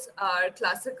scenarios are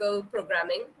classical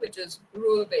programming, which is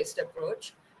rule-based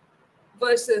approach,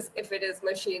 versus if it is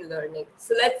machine learning.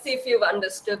 So let's see if you've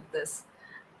understood this.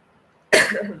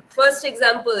 First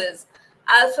example is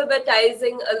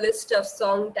alphabetizing a list of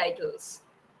song titles.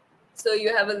 So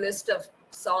you have a list of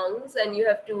songs and you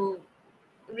have to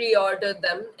reorder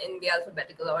them in the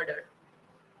alphabetical order.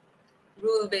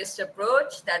 Rule-based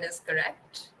approach, that is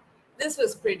correct. This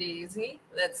was pretty easy.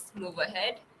 Let's move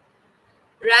ahead.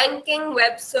 Ranking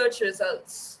web search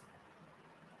results.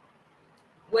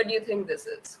 What do you think this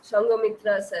is?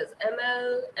 Shangomitra says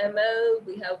ML.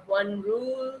 We have one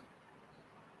rule.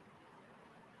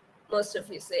 Most of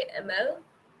you say ML.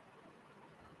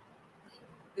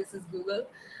 This is Google.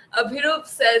 Abhirup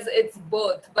says it's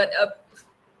both, but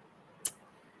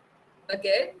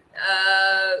okay.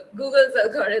 Google's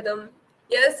algorithm.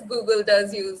 Yes, Google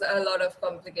does use a lot of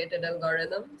complicated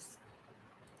algorithms.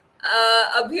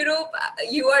 Abhirup,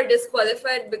 you are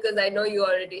disqualified because I know you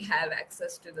already have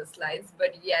access to the slides,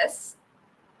 but yes,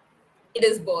 it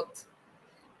is both.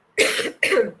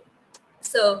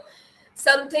 So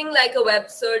something like a web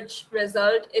search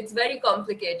result, it's very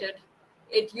complicated.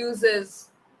 It uses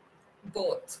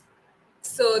both.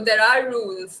 So there are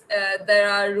rules. There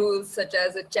are rules such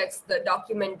as it checks the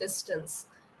document distance,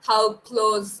 how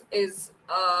close is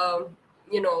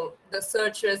the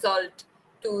search result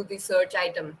to the search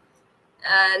item.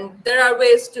 And there are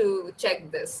ways to check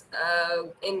this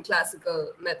in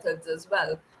classical methods as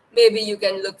well. Maybe you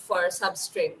can look for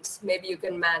substrings. Maybe you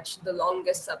can match the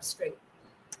longest substring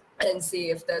and see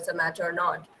if there's a match or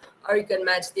not. Or you can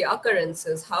match the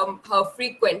occurrences, how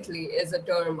frequently is a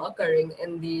term occurring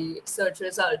in the search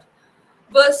result.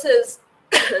 Versus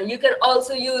you can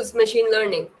also use machine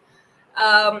learning.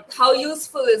 How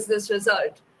useful is this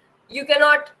result? You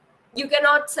cannot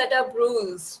set up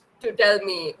rules to tell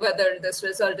me whether this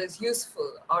result is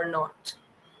useful or not.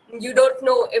 You don't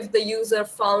know if the user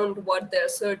found what they're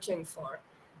searching for.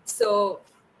 So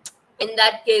in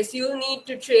that case, you'll need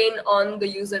to train on the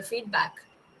user feedback.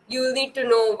 You'll need to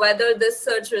know whether this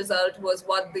search result was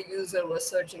what the user was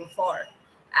searching for.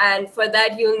 And for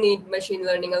that, you'll need machine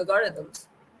learning algorithms.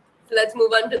 So let's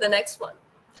move on to the next one.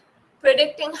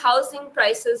 Predicting housing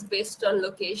prices based on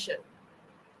location.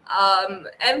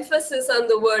 Emphasis on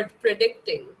the word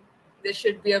predicting. This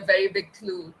should be a very big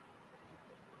clue.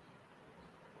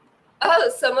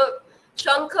 Oh,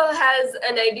 Shankar has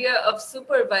an idea of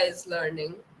supervised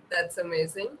learning. That's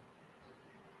amazing.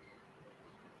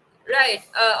 Right,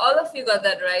 all of you got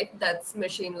that right. That's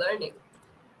machine learning.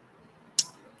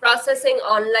 Processing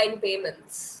online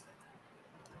payments.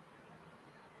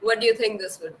 What do you think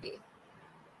this would be?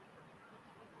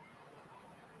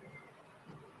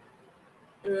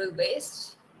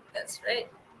 Rule-based, that's right.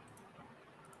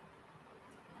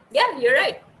 Yeah, you're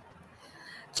right.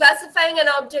 Classifying an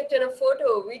object in a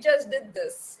photo, we just did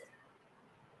this.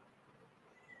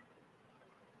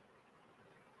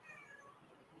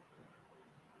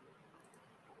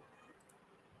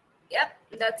 Yep,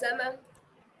 that's ML.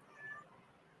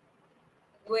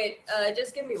 Wait,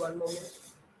 just give me one moment.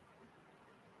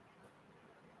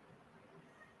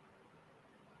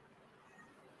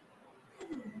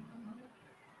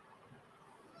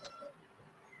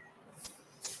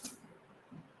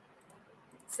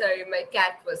 Sorry, my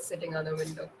cat was sitting on a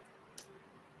window.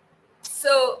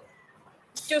 So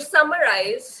to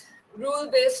summarize,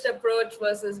 rule-based approach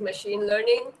versus machine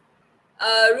learning.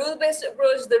 Rule-based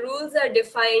approach, the rules are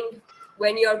defined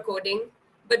when you're coding,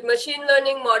 but machine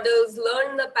learning models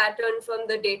learn the pattern from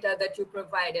the data that you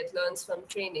provide. It learns from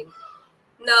training.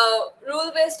 Now,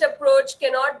 rule-based approach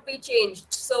cannot be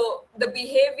changed. So the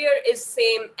behavior is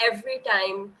same every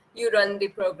time you run the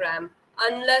program,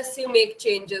 unless you make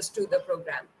changes to the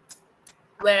program.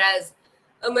 Whereas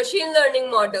a machine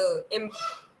learning model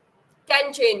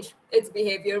can change its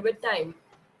behavior with time.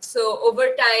 So over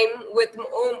time,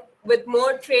 with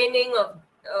more training of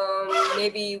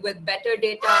maybe with better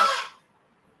data,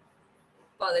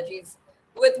 apologies,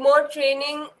 with more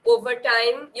training over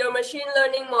time, your machine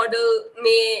learning model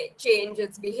may change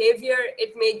its behavior.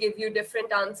 It may give you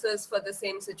different answers for the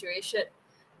same situation.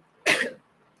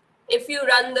 If you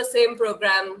run the same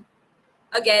program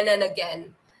again and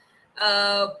again,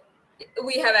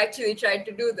 we have actually tried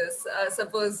to do this.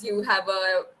 Suppose you have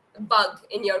a bug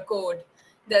in your code,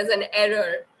 there's an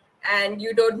error, and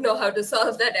you don't know how to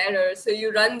solve that error. So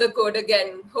you run the code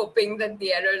again, hoping that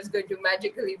the error is going to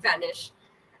magically vanish.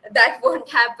 That won't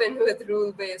happen with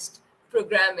rule-based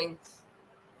programming.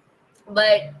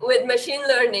 But with machine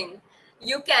learning,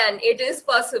 it is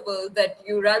possible that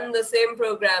you run the same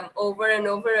program over and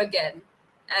over again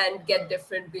and get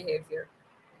different behavior.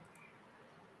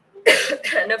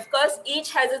 And of course,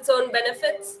 each has its own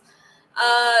benefits.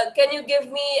 Can you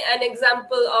give me an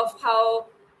example of how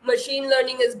machine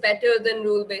learning is better than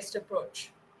rule-based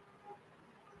approach?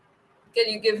 Can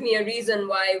you give me a reason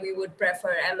why we would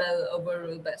prefer ML over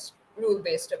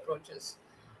rule-based approaches?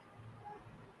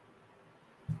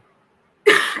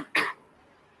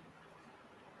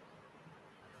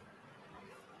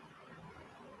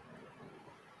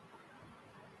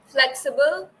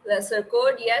 Flexible, lesser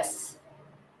code, yes.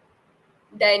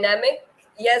 Dynamic,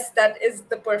 yes, that is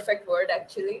the perfect word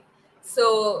actually.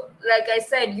 So like I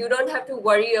said, you don't have to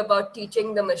worry about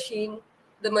teaching the machine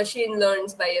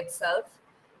learns by itself.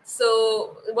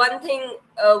 So one thing,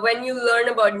 when you learn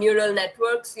about neural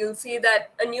networks, you'll see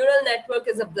that a neural network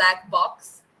is a black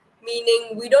box,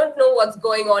 meaning we don't know what's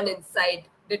going on inside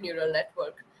the neural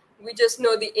network. We just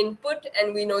know the input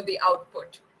and we know the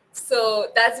output. So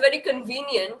that's very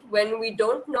convenient when we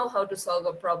don't know how to solve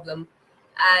a problem.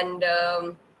 And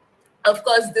of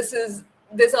course,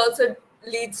 this also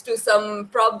leads to some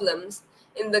problems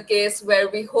in the case where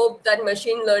we hope that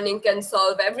machine learning can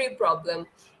solve every problem,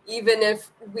 even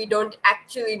if we don't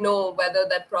actually know whether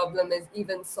that problem is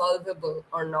even solvable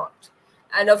or not.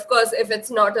 And of course, if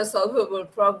it's not a solvable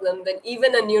problem, then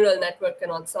even a neural network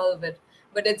cannot solve it.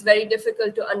 But it's very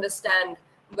difficult to understand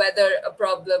whether a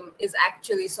problem is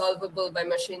actually solvable by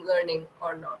machine learning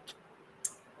or not.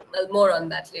 Well, more on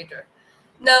that later.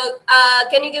 Now,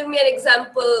 can you give me an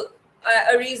example,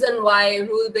 a reason why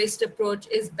rule-based approach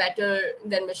is better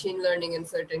than machine learning in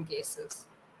certain cases?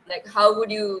 Like, how would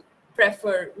you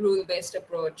prefer rule-based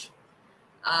approach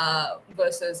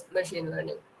versus machine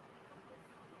learning?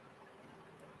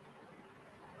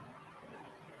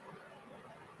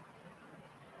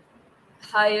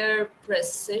 Higher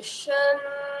precision.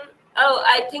 Oh,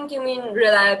 I think you mean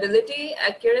reliability,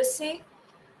 accuracy.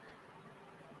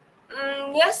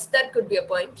 Yes, that could be a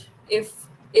point.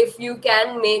 If you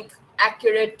can make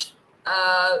accurate,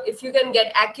 if you can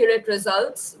get accurate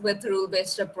results with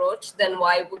rule-based approach, then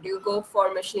why would you go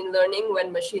for machine learning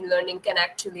when machine learning can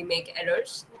actually make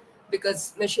errors?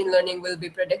 Because machine learning will be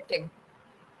predicting.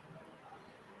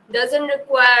 Doesn't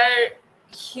require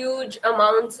huge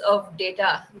amounts of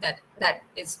data. That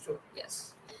is true,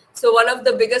 yes. So one of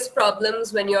the biggest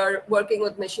problems when you're working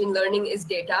with machine learning is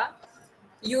data.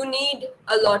 You need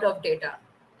a lot of data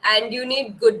and you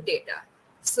need good data.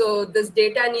 So this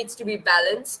data needs to be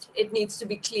balanced, it needs to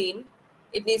be clean,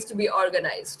 it needs to be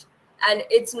organized. And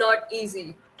it's not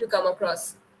easy to come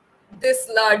across this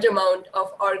large amount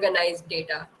of organized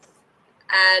data.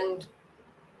 And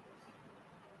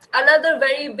another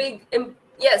very big,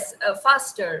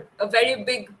 faster, a very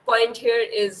big point here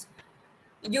is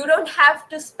you don't have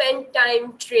to spend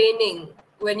time training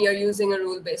when you're using a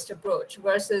rule-based approach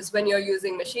versus when you're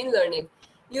using machine learning.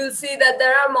 You'll see that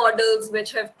there are models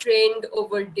which have trained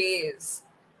over days.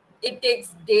 It takes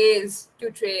days to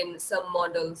train some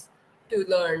models to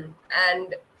learn.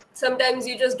 And sometimes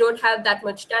you just don't have that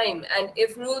much time. And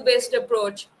if rule-based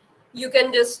approach, you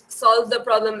can just solve the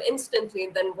problem instantly,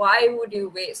 then why would you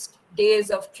waste days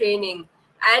of training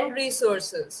and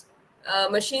resources?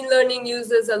 Machine learning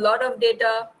uses a lot of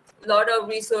data, a lot of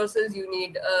resources. You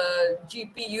need a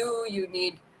GPU, you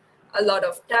need a lot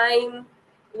of time.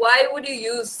 Why would you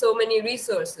use so many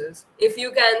resources if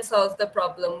you can solve the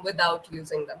problem without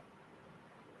using them?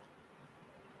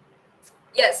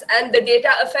 Yes, and the data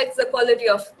affects the quality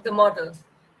of the model.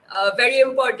 Very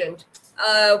important.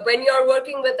 When you're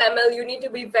working with ML, you need to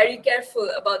be very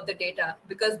careful about the data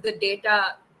because the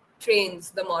data trains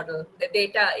the model. The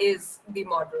data is the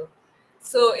model.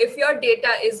 So if your data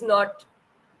is not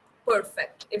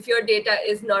perfect, if your data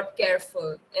is not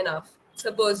careful enough,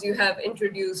 suppose you have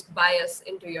introduced bias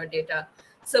into your data,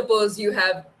 suppose you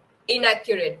have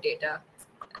inaccurate data,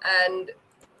 and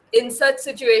in such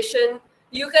situation,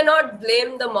 you cannot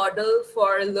blame the model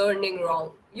for learning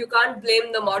wrong. You can't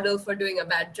blame the model for doing a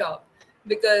bad job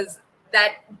because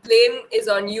that blame is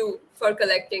on you for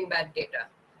collecting bad data.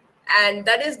 And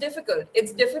that is difficult.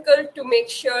 It's difficult to make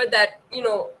sure that,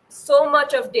 so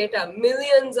much of data,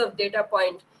 millions of data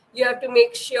points, you have to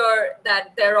make sure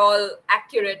that they're all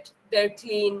accurate, they're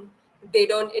clean, they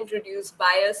don't introduce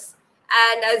bias.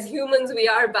 And as humans, we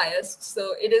are biased.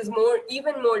 So it is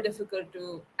even more difficult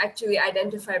to actually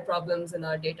identify problems in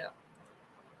our data.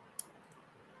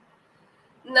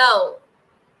 Now,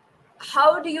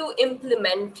 how do you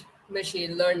implement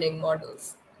machine learning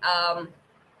models?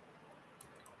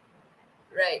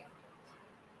 Right.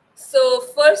 So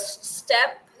first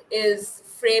step is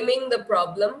framing the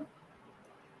problem.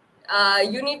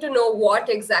 You need to know what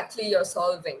exactly you're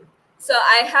solving. So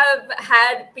I have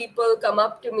had people come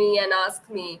up to me and ask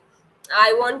me,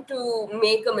 I want to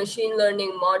make a machine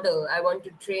learning model. I want to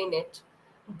train it,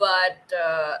 but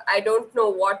I don't know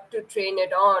what to train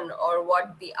it on or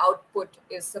what the output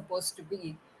is supposed to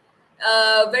be.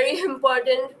 Very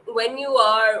important, when you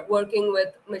are working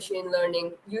with machine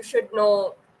learning, you should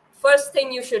know, first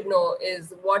thing you should know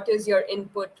is what is your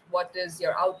input, what is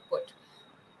your output.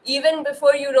 Even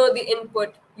before you know the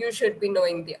input, you should be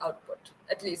knowing the output,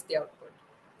 at least the output.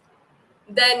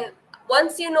 Then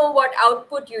once you know what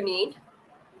output you need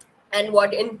and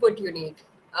what input you need,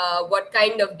 what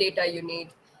kind of data you need,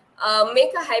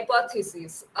 make a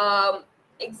hypothesis.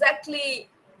 Exactly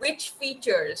which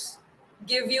features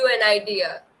give you an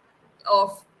idea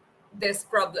of this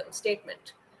problem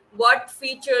statement. What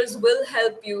features will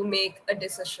help you make a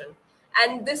decision?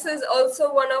 And this is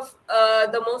also one of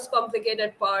the most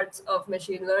complicated parts of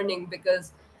machine learning,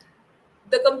 because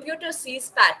the computer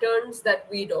sees patterns that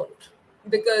we don't,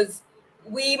 because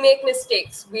we make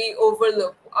mistakes, we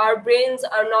overlook. Our brains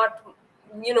are not,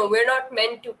 we're not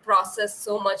meant to process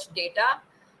so much data.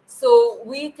 So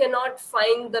we cannot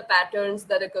find the patterns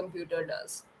that a computer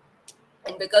does.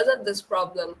 And because of this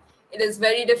problem, it is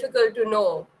very difficult to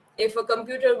know if a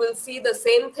computer will see the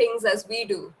same things as we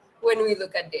do when we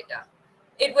look at data.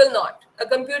 It will not. A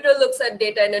computer looks at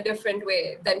data in a different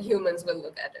way than humans will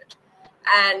look at it.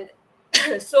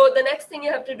 And so the next thing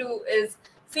you have to do is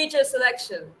feature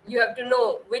selection. You have to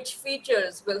know which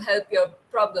features will help your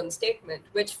problem statement,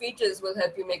 which features will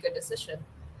help you make a decision.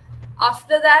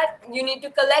 After that, you need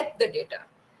to collect the data.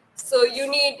 So you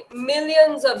need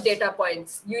millions of data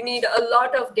points. You need a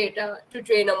lot of data to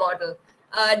train a model.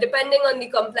 Depending on the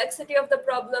complexity of the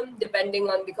problem, depending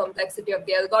on the complexity of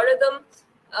the algorithm,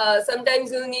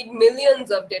 sometimes you'll need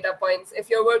millions of data points. If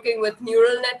you're working with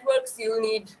neural networks, you'll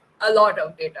need a lot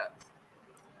of data.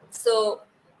 So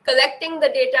collecting the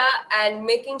data and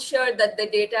making sure that the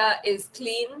data is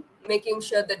clean, making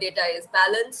sure the data is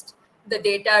balanced, the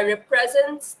data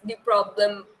represents the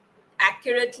problem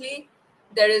accurately,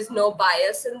 there is no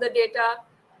bias in the data,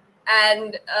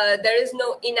 and there is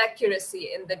no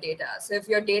inaccuracy in the data. So if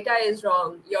your data is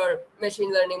wrong, your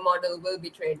machine learning model will be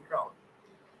trained wrong.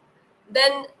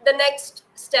 Then the next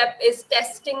step is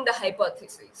testing the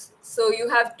hypotheses. So you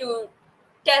have to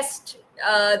test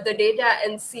the data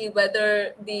and see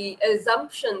whether the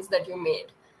assumptions that you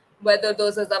made, whether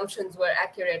those assumptions were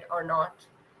accurate or not.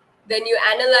 Then you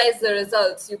analyze the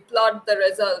results, you plot the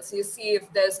results, you see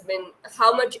if there's been,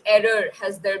 how much error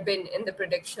has there been in the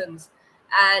predictions,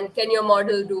 and can your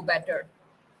model do better?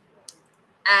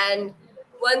 And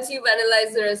once you've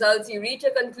analyzed the results, you reach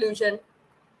a conclusion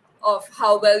of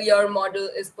how well your model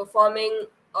is performing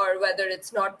or whether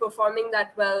it's not performing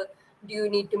that well. Do you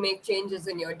need to make changes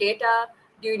in your data?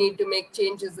 Do you need to make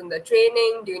changes in the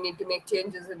training? Do you need to make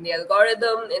changes in the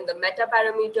algorithm, in the meta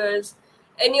parameters?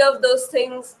 Any of those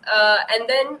things. And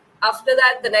then after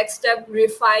that, the next step,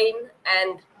 refine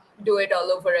and do it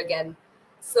all over again.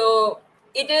 So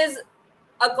it is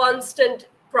a constant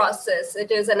process. It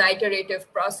is an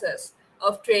iterative process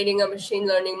of training a machine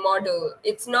learning model.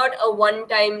 It's not a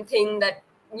one-time thing that,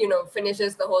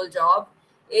 finishes the whole job.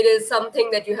 It is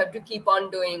something that you have to keep on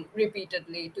doing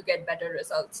repeatedly to get better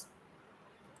results.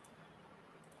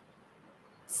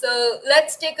 So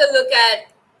let's take a look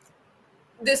at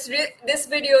this. This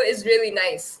video is really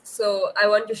nice. So I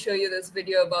want to show you this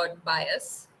video about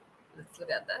bias. Let's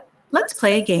look at that. Let's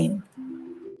play a game.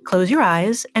 Close your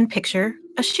eyes and picture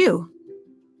a shoe.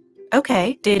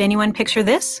 Okay, did anyone picture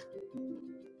this?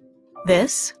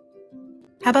 This?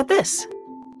 How about this?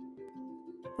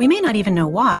 We may not even know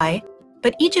why,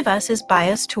 but each of us is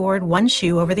biased toward one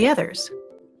shoe over the others.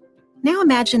 Now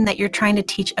imagine that you're trying to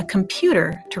teach a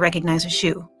computer to recognize a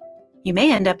shoe. You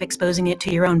may end up exposing it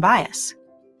to your own bias.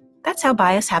 That's how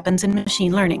bias happens in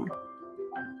machine learning.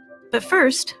 But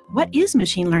first, what is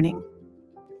machine learning?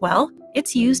 Well,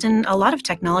 it's used in a lot of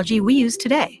technology we use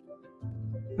today.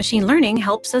 Machine learning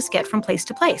helps us get from place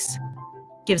to place,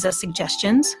 gives us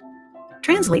suggestions,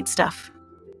 translates stuff,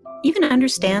 even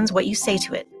understands what you say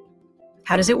to it.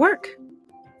 How does it work?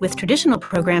 With traditional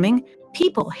programming,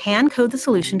 people hand code the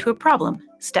solution to a problem,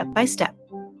 step by step.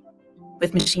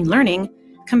 With machine learning,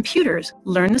 computers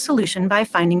learn the solution by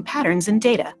finding patterns in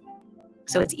data.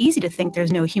 So it's easy to think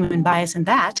there's no human bias in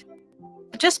that.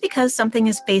 But just because something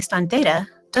is based on data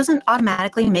doesn't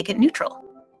automatically make it neutral.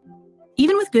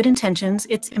 Even with good intentions,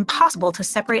 it's impossible to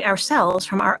separate ourselves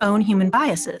from our own human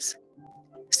biases.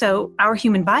 So our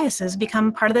human biases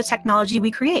become part of the technology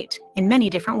we create in many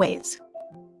different ways.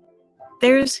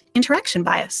 There's interaction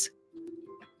bias.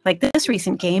 Like this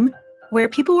recent game, where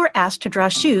people were asked to draw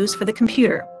shoes for the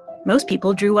computer. Most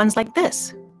people drew ones like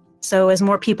this. So as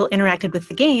more people interacted with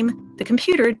the game, the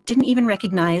computer didn't even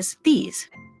recognize these.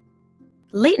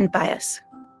 Latent bias.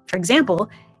 For example,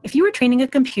 if you were training a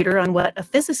computer on what a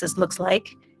physicist looks like,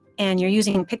 and you're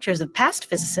using pictures of past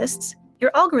physicists,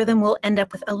 your algorithm will end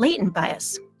up with a latent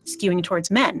bias, skewing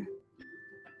towards men.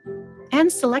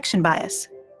 And selection bias.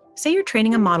 Say you're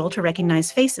training a model to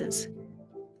recognize faces.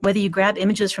 Whether you grab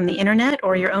images from the internet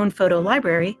or your own photo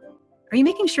library, are you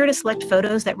making sure to select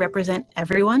photos that represent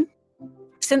everyone?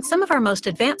 Since some of our most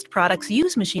advanced products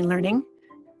use machine learning,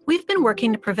 we've been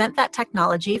working to prevent that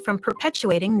technology from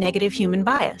perpetuating negative human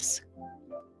bias.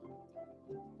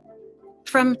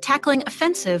 From tackling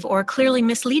offensive or clearly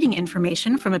misleading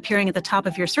information from appearing at the top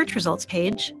of your search results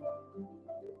page,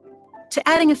 to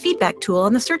adding a feedback tool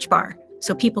on the search bar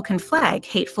so people can flag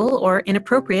hateful or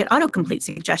inappropriate autocomplete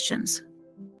suggestions.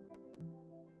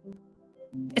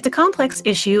 It's a complex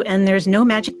issue and there's no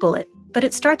magic bullet, but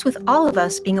it starts with all of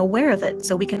us being aware of it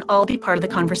so we can all be part of the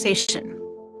conversation.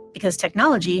 Because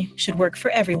technology should work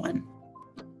for everyone.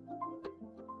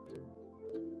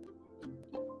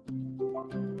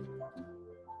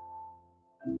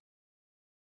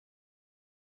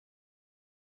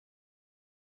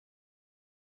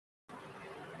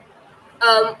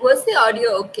 Was the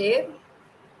audio okay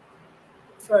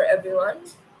for everyone?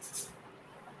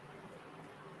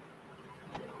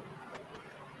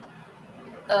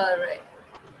 All right.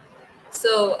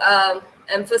 So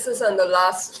emphasis on the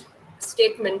last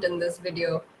statement in this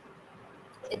video.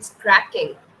 It's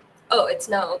cracking. Oh, it's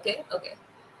now okay? Okay.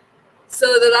 So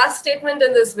the last statement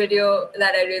in this video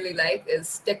that I really like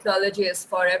is technology is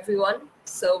for everyone.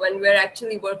 So when we're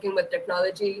actually working with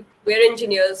technology, we're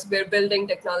engineers, we're building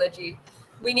technology.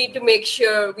 We need to make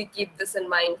sure we keep this in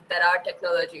mind, that our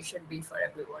technology should be for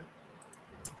everyone.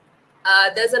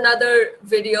 There's another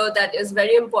video that is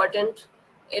very important.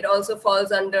 It also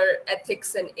falls under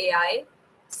ethics and AI.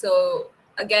 So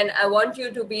again, I want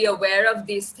you to be aware of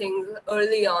these things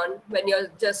early on when you're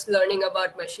just learning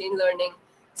about machine learning,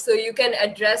 so you can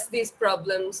address these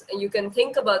problems and you can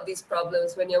think about these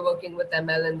problems when you're working with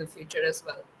ML in the future as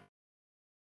well.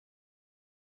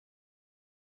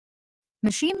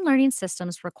 Machine learning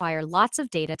systems require lots of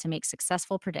data to make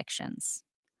successful predictions.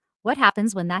 What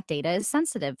happens when that data is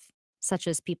sensitive, such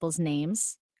as people's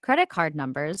names, credit card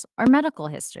numbers, or medical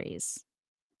histories?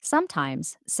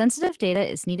 Sometimes, sensitive data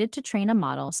is needed to train a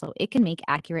model so it can make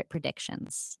accurate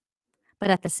predictions.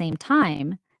 But at the same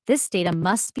time, this data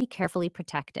must be carefully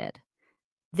protected.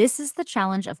 This is the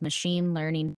challenge of machine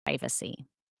learning privacy.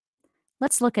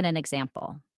 Let's look at an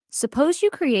example. Suppose you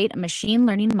create a machine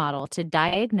learning model to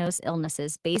diagnose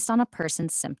illnesses based on a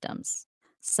person's symptoms.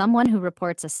 Someone who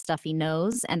reports a stuffy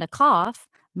nose and a cough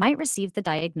might receive the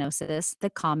diagnosis the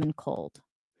common cold,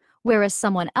 whereas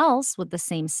someone else with the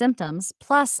same symptoms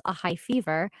plus a high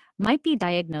fever might be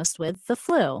diagnosed with the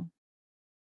flu.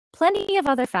 Plenty of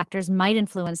other factors might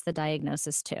influence the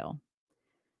diagnosis too.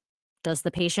 Does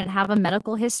the patient have a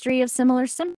medical history of similar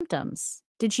symptoms?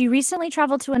 Did she recently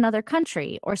travel to another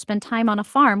country or spend time on a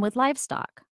farm with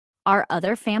livestock? Are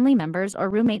other family members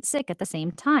or roommates sick at the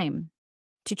same time?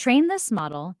 To train this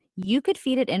model, you could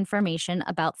feed it information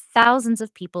about thousands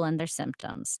of people and their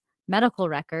symptoms, medical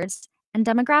records, and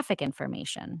demographic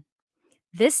information.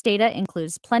 This data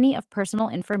includes plenty of personal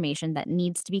information that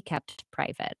needs to be kept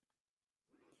private.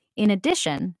 In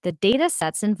addition, the data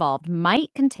sets involved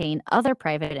might contain other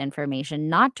private information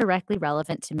not directly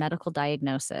relevant to medical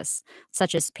diagnosis,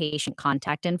 such as patient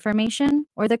contact information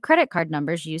or the credit card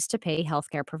numbers used to pay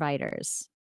healthcare providers.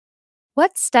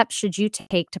 What steps should you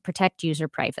take to protect user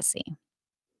privacy?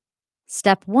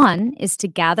 Step 1 is to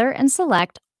gather and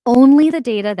select only the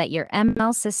data that your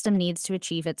ML system needs to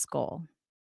achieve its goal.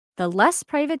 The less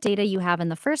private data you have in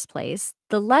the first place,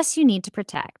 the less you need to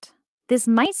protect. This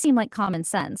might seem like common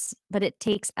sense, but it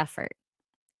takes effort.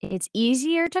 It's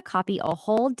easier to copy a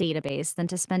whole database than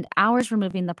to spend hours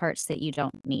removing the parts that you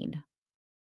don't need.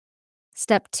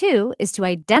 Step 2 is to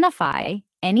identify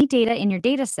any data in your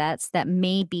datasets that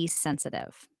may be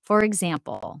sensitive. For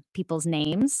example, people's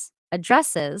names,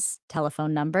 addresses,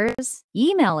 telephone numbers,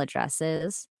 email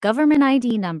addresses, government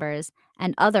ID numbers,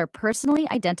 and other personally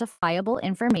identifiable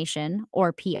information,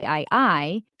 or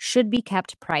PII, should be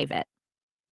kept private.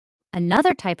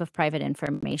 Another type of private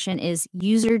information is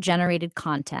user-generated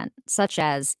content, such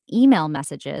as email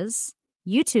messages,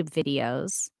 YouTube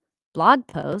videos, blog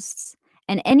posts,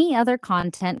 and any other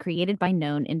content created by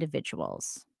known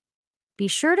individuals. Be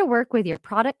sure to work with your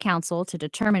product counsel to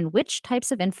determine which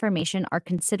types of information are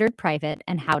considered private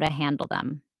and how to handle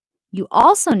them. You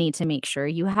also need to make sure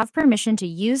you have permission to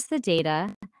use the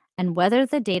data and whether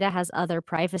the data has other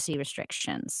privacy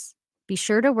restrictions. Be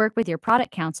sure to work with your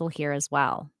product counsel here as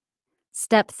well.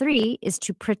 Step 3 is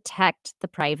to protect the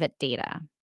private data.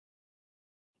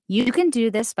 You can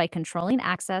do this by controlling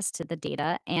access to the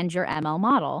data and your ML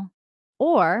model,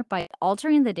 or by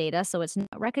altering the data so it's not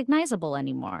recognizable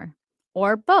anymore,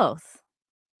 or both.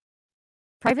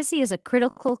 Privacy is a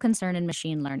critical concern in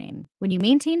machine learning. When you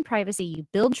maintain privacy, you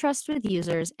build trust with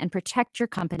users and protect your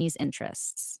company's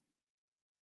interests.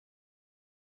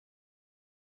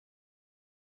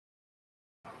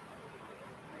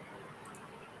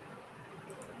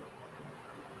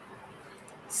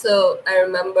 So I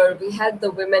remember we had the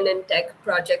Women in Tech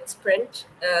project sprint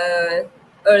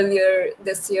earlier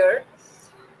this year.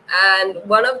 And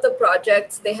one of the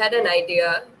projects, they had an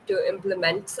idea to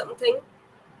implement something.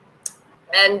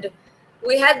 And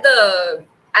we had the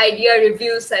idea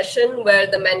review session where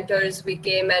the mentors, we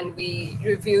came and we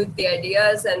reviewed the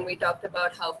ideas and we talked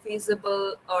about how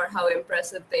feasible or how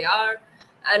impressive they are.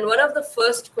 And one of the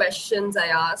first questions I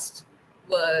asked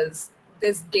was,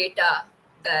 this data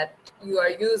that you are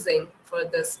using for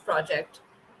this project,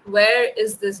 where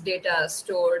is this data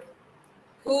stored?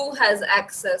 Who has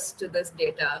access to this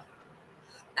data?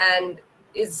 And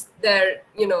is there,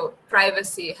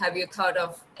 privacy? Have you thought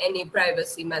of any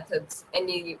privacy methods,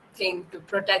 anything to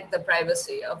protect the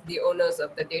privacy of the owners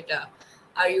of the data?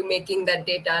 Are you making that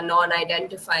data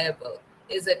non-identifiable?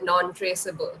 Is it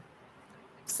non-traceable?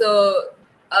 So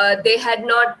they had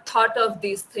not thought of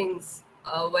these things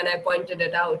when I pointed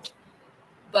it out.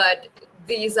 But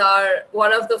these are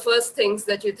one of the first things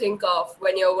that you think of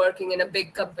when you're working in a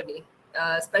big company,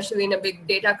 especially in a big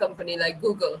data company like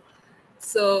Google.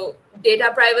 So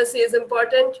data privacy is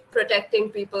important,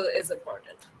 protecting people is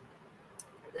important.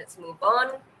 Let's move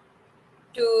on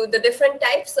to the different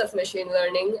types of machine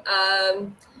learning.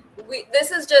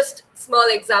 This is just small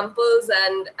examples,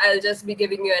 and I'll just be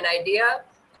giving you an idea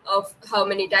of how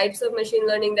many types of machine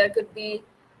learning there could be.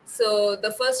 So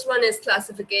the first one is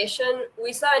classification.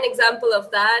 We saw an example of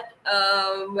that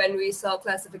when we saw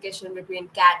classification between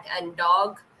cat and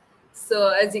dog. So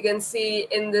as you can see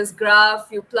in this graph,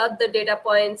 you plot the data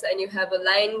points and you have a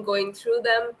line going through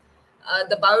them,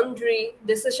 the boundary,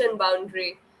 decision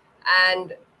boundary,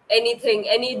 and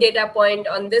any data point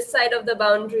on this side of the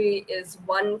boundary is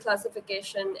one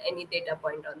classification. Any data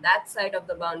point on that side of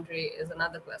the boundary is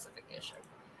another classification.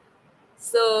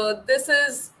 So this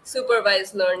is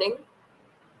supervised learning.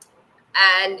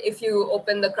 And if you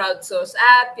open the Crowdsource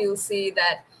app, you'll see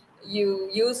that you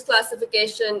use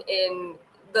classification in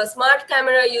the smart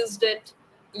camera used it.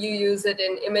 You use it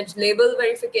in image label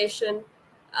verification,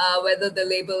 whether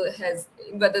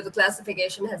the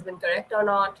classification has been correct or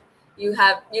not. You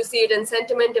see it in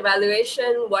sentiment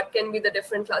evaluation. What can be the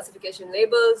different classification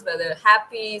labels, whether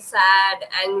happy, sad,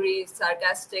 angry,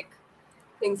 sarcastic,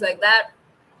 things like that.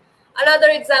 Another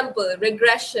example,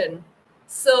 regression.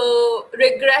 So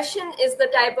regression is the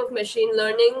type of machine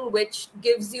learning which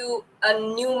gives you a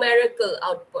numerical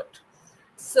output.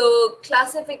 So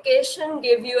classification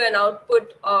gives you an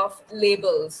output of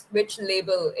labels. Which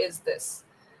label is this?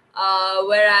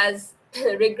 Whereas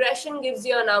regression gives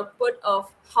you an output of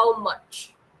how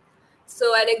much.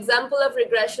 So an example of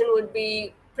regression would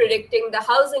be predicting the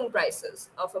housing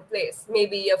prices of a place,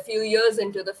 maybe a few years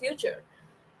into the future.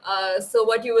 So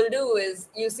what you will do is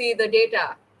you see the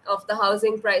data of the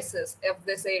housing prices of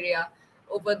this area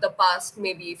over the past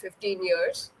maybe 15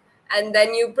 years. And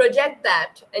then you project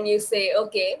that and you say,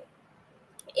 okay,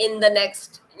 in the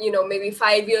next, maybe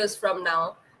 5 years from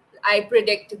now, I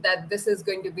predict that this is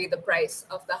going to be the price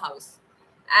of the house.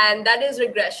 And that is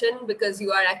regression because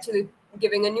you are actually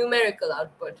giving a numerical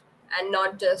output and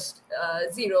not just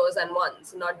zeros and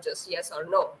ones, not just yes or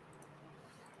no.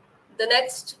 The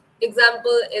next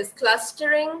example is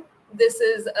clustering. This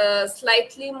is a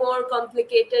slightly more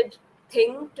complicated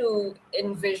thing to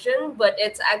envision, but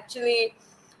it's actually,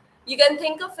 you can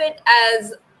think of it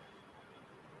as,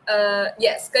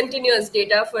 continuous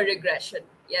data for regression.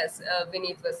 Yes,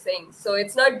 Vineet was saying. So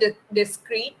it's not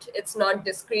discrete. It's not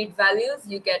discrete values.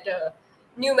 You get a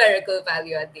numerical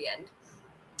value at the end.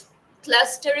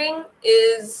 Clustering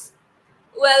is,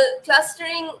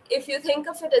 clustering, if you think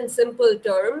of it in simple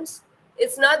terms,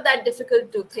 it's not that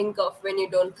difficult to think of when you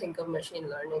don't think of machine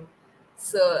learning.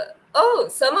 So,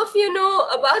 some of you know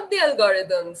about the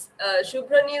algorithms.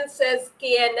 Shubhranil says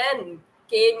KNN,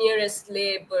 K nearest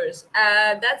neighbors.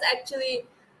 That's actually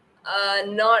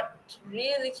not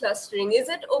really clustering. Is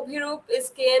it, Obhirup?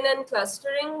 Is KNN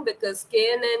clustering? Because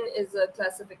KNN is a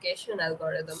classification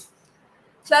algorithm.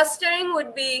 Clustering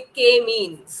would be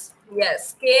k-means.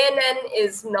 Yes, KNN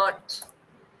is not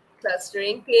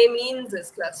clustering. K-means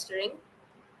is clustering.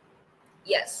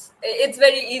 Yes, it's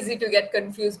very easy to get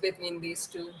confused between these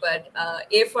two, but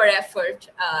A for effort.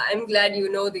 I'm glad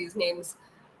you know these names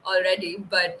already,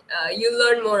 but you'll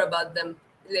learn more about them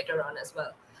later on as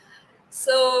well.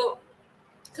 So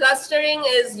clustering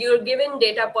is you're given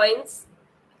data points,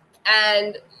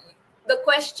 and the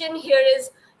question here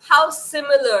is how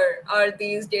similar are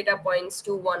these data points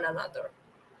to one another?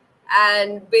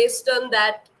 And based on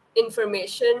that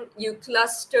information, you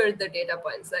cluster the data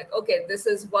points. Like, okay, this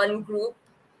is one group,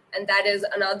 and that is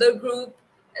another group,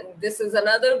 and this is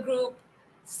another group.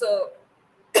 So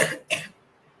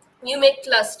you make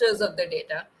clusters of the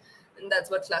data, and that's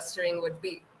what clustering would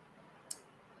be.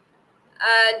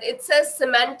 And it says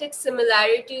semantic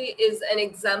similarity is an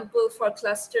example for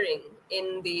clustering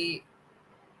in the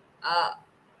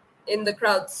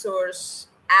Crowdsource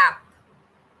app.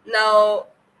 Now,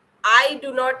 I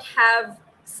do not have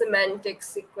semantic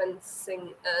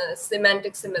sequencing,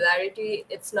 semantic similarity.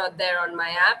 It's not there on my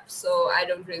app, so I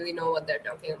don't really know what they're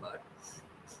talking about.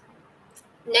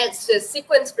 Next is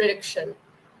sequence prediction.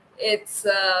 It's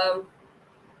a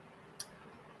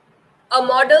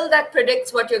model that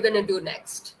predicts what you're going to do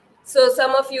next. So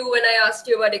some of you, when I asked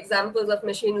you about examples of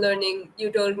machine learning,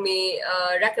 you told me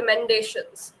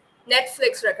recommendations,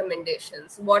 Netflix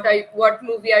recommendations. What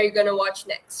movie are you going to watch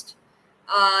next?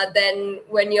 Then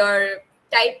when you're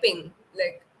typing,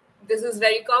 like this is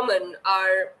very common,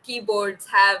 our keyboards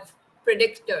have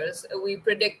predictors. We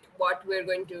predict what we're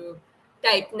going to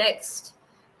type next.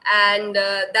 And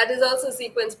that is also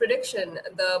sequence prediction.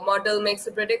 The model makes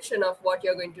a prediction of what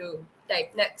you're going to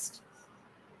type next.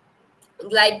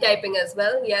 Glide typing as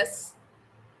well, yes.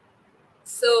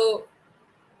 So,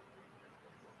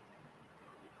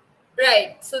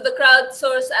 right, so the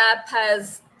Crowdsource app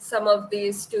has some of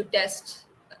these to test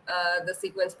the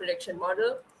sequence prediction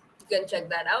model. You can check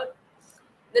that out.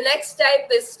 The next type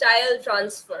is style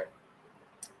transfer.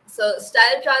 So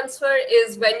style transfer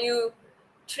is when you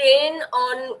train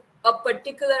on a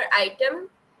particular item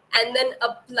and then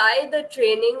apply the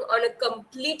training on a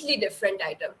completely different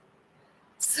item.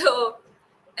 So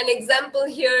an example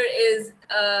here is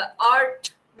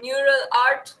neural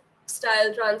art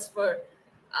style transfer.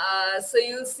 So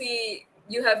you see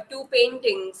you have two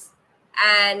paintings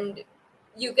and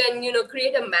you can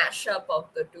create a mashup of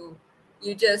the two.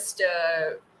 You just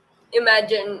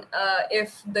imagine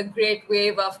if the Great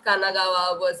Wave of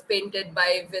Kanagawa was painted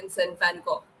by Vincent van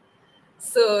Gogh.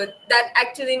 So that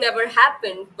actually never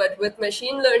happened, but with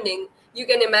machine learning, you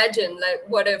can imagine like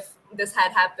what if this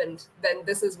had happened, then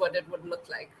this is what it would look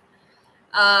like.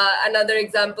 Another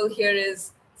example here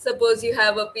is, suppose you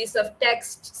have a piece of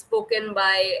text spoken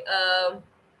by a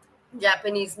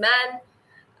Japanese man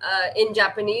in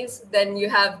Japanese, then you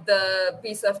have the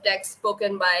piece of text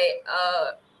spoken by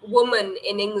a woman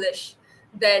in English.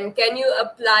 Then can you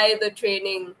apply the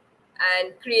training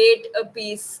and create a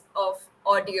piece of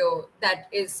audio that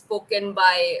is spoken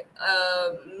by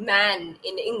a man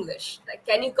in English? Like,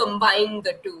 can you combine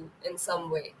the two in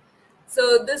some way?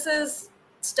 So this is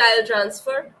style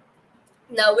transfer.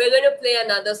 Now we're going to play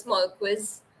another small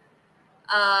quiz.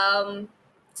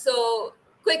 So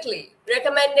quickly,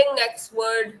 recommending next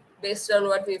word based on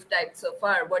what we've typed so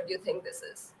far. What do you think this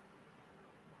is?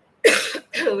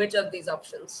 Which of these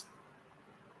options?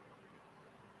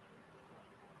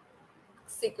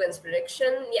 Sequence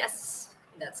prediction, yes,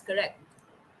 that's correct.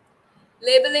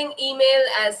 Labeling email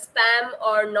as spam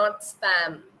or not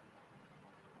spam.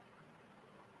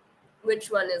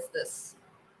 Which one is this?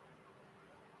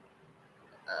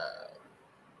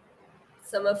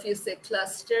 Some of you say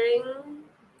clustering.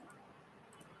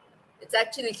 It's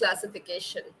actually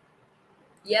classification.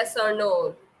 Yes or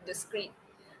no, discrete.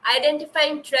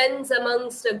 Identifying trends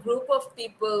amongst a group of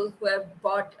people who have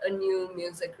bought a new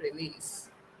music release.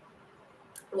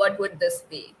 What would this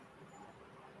be?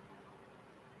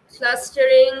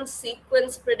 Clustering,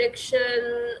 sequence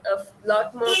prediction, a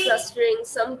lot more clustering.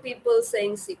 Some people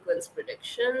saying sequence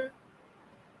prediction.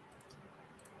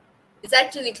 It's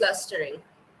actually clustering.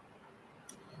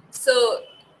 So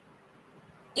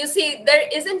you see, there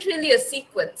isn't really a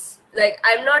sequence. Like,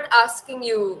 I'm not asking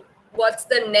you what's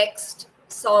the next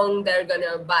song they're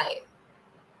gonna buy.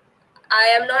 I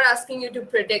am not asking you to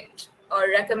predict or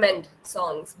recommend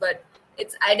songs, but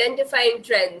it's identifying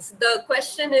trends. The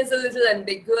question is a little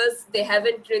ambiguous. They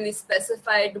haven't really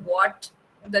specified what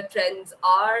the trends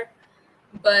are.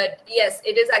 But yes,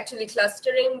 it is actually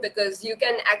clustering because you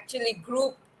can actually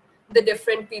group the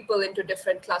different people into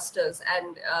different clusters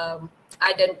and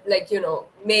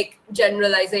make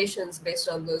generalizations based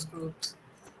on those groups.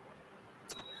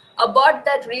 A bot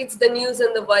that reads the news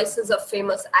and the voices of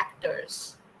famous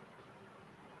actors.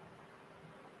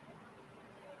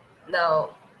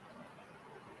 Now,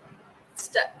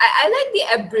 I like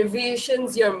the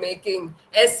abbreviations you're making.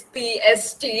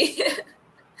 SPST.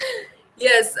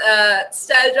 Yes,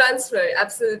 style transfer,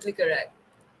 absolutely correct.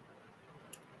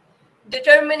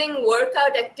 Determining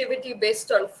workout activity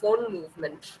based on phone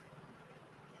movement.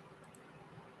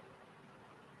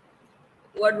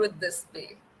 What would this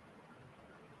be?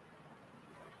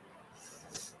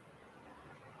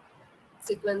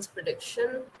 Sequence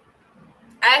prediction.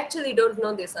 I actually don't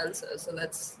know this answer, so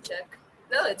let's check.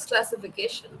 No, it's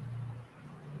classification.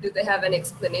 Do they have an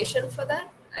explanation for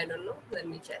that? I don't know. Let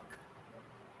me check.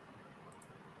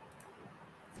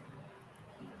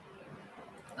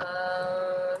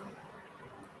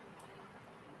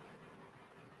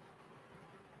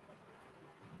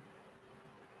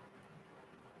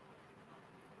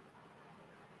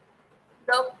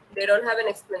 No, they don't have an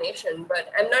explanation,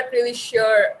 but I'm not really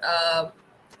sure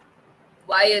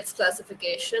why it's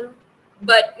classification.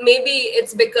 But maybe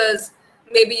it's because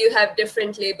maybe you have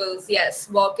different labels. Yes,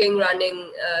 walking,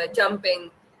 running, jumping.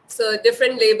 So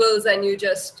different labels, and you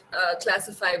just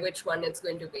classify which one it's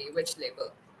going to be, which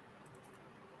label.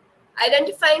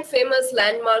 Identifying famous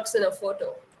landmarks in a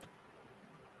photo.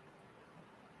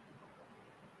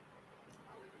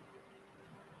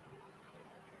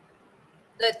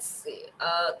 Let's see,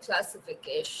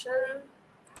 classification.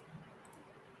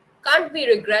 Can't be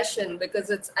regression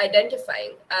because it's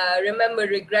identifying. Remember,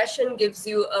 regression gives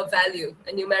you a value,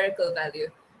 a numerical value,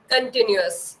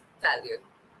 continuous value.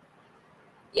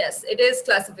 Yes, it is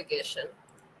classification,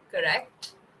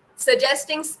 correct.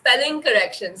 Suggesting spelling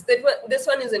corrections. This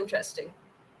one is interesting.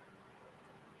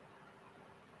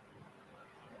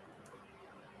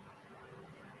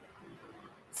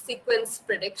 Sequence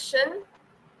prediction.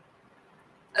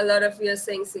 A lot of you are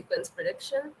saying sequence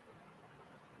prediction.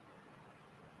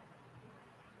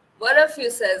 One of you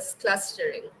says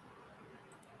clustering.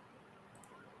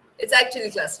 It's actually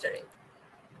clustering.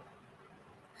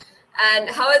 And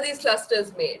how are these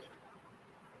clusters made?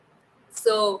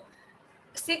 So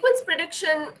sequence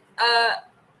prediction,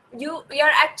 you're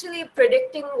actually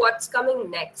predicting what's coming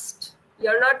next.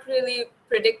 You're not really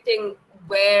predicting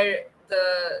where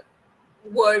the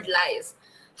word lies.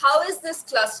 How is this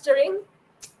clustering?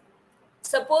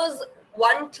 Suppose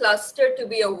one cluster to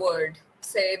be a word.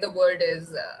 Say the word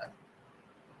is,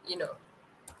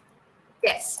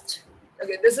 test.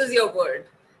 Okay, this is your word.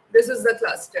 This is the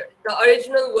cluster. The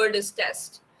original word is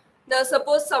test. Now,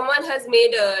 suppose someone has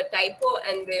made a typo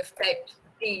and they've typed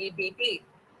TEDT.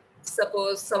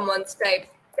 Suppose someone's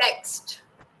typed text.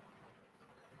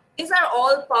 These are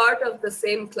all part of the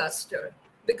same cluster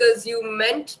because you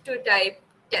meant to type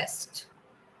test.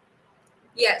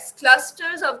 Yes,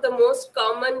 clusters of the most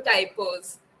common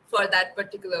typos for that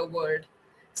particular word.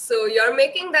 So you're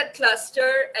making that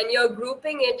cluster and you're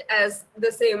grouping it as the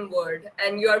same word,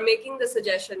 and you're making the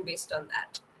suggestion based on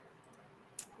that.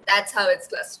 That's how it's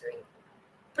clustering.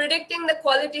 Predicting the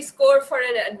quality score for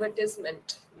an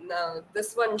advertisement. Now,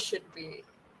 this one should be,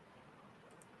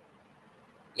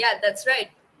 yeah, that's right.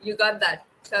 You got that.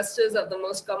 Clusters of the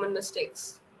most common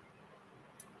mistakes.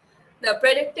 Now,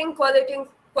 predicting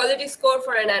quality score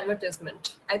for an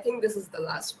advertisement. I think this is the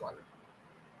last one.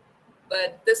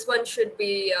 But this one should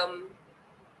be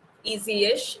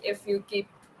easy-ish if you keep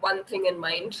one thing in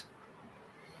mind.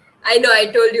 I know I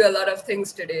told you a lot of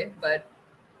things today, but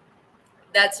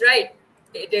that's right.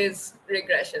 It is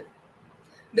regression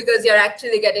because you're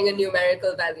actually getting a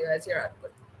numerical value as your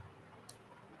output.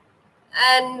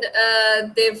 And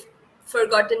they've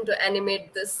forgotten to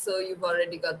animate this, so you've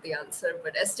already got the answer.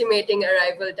 But estimating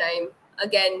arrival time,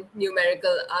 again,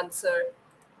 numerical answer.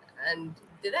 And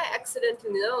did I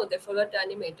accidentally? No, they forgot to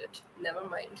animate it. Never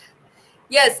mind.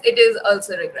 Yes, it is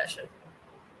also regression.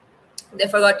 They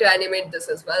forgot to animate this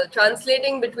as well.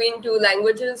 Translating between two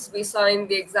languages, we saw in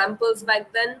the examples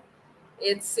back then.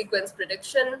 It's sequence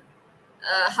prediction.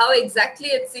 How exactly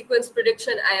it's sequence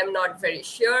prediction, I am not very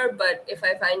sure, but if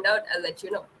I find out, I'll let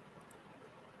you know.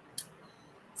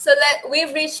 So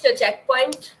we've reached a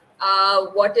checkpoint.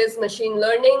 What is machine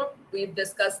learning? We've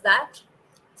discussed that.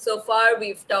 So far,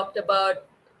 we've talked about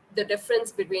the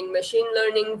difference between machine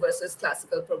learning versus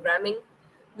classical programming.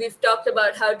 We've talked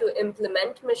about how to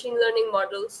implement machine learning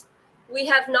models. We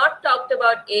have not talked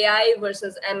about AI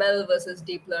versus ML versus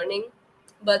deep learning,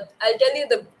 but I'll tell you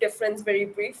the difference very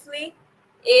briefly.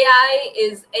 AI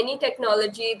is any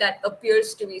technology that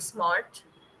appears to be smart.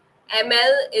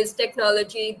 ML is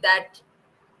technology that,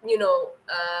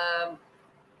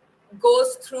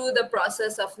 goes through the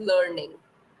process of learning.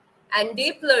 And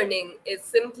deep learning is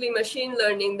simply machine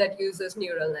learning that uses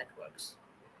neural networks.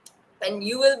 And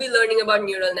you will be learning about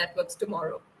neural networks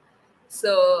tomorrow.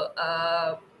 So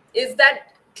is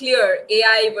that clear?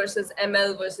 AI versus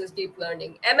ML versus deep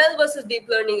learning. ML versus deep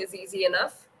learning is easy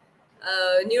enough.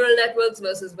 Neural networks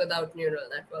versus without neural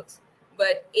networks.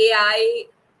 But AI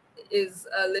is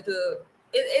a little,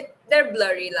 they're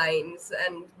blurry lines,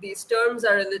 and these terms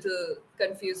are a little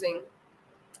confusing.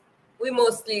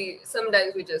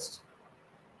 Sometimes we just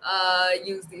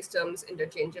use these terms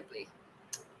interchangeably.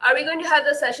 Are we going to have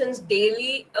the sessions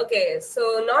daily? Okay,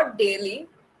 so not daily.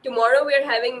 Tomorrow we're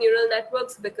having neural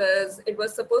networks because it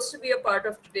was supposed to be a part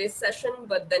of today's session,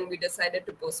 but then we decided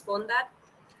to postpone that.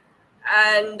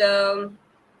 And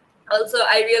also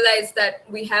I realized that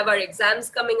we have our exams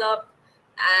coming up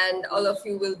and all of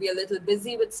you will be a little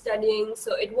busy with studying.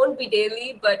 So it won't be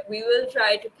daily, but we will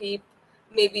try to keep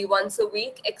maybe once a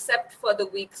week, except for the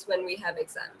weeks when we have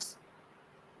exams.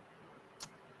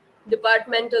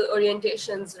 Departmental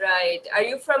orientations, right. Are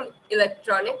you from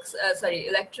electronics?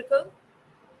 Electrical?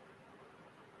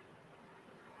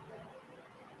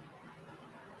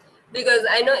 Because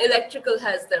I know electrical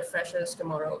has their freshers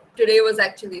tomorrow. Today was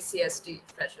actually CST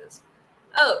freshers.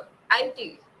 Oh,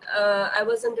 IT. I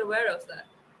wasn't aware of that.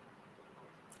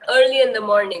 Early in the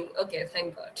morning. Okay,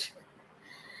 thank God.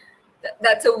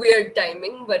 That's a weird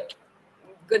timing, but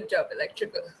good job,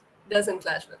 electrical. Doesn't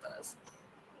clash with us.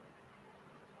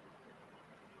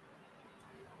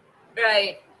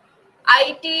 Right.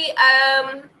 IT,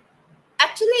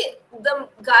 actually, the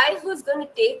guy who's going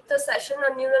to take the session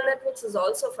on neural networks is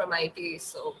also from IT.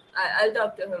 So I'll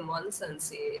talk to him once and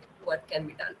see what can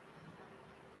be done.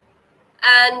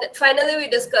 And finally, we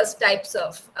discussed types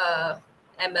of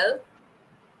ML.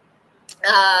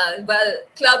 Well,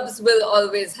 clubs will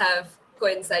always have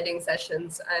coinciding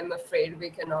sessions. I'm afraid we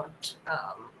cannot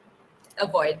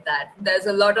avoid that. There's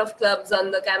a lot of clubs on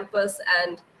the campus,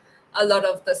 and a lot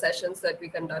of the sessions that we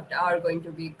conduct are going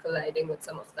to be colliding with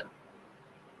some of them.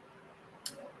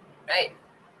 Right.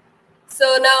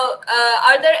 So now,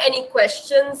 are there any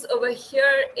questions over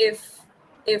here? If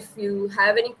you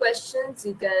have any questions,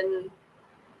 you can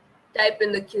type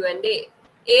in the Q&A.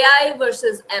 AI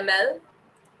versus ML.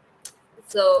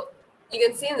 So you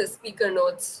can see in the speaker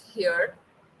notes here.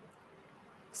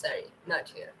 Sorry, not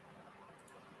here.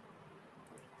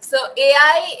 So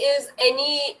AI is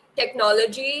any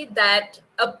technology that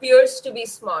appears to be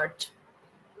smart,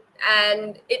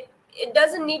 and it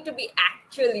doesn't need to be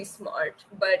actually smart,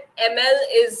 but ML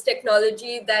is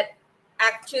technology that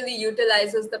actually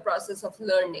utilizes the process of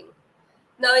learning.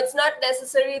 Now, it's not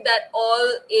necessary that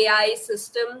all AI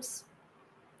systems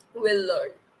will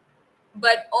learn,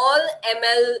 but all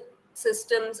ML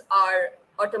systems are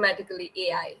automatically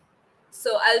AI.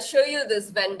 So I'll show you this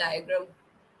Venn diagram,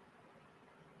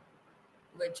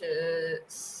 which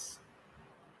is,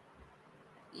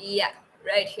 yeah,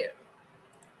 right here.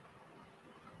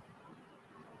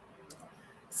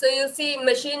 So you see,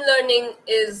 machine learning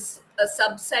is a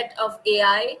subset of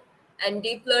AI, and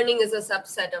deep learning is a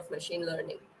subset of machine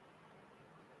learning.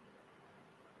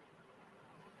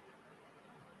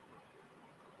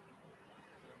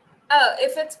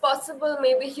 If it's possible,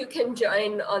 maybe you can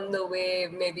join on the way,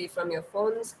 maybe from your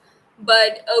phones.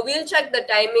 But we'll check the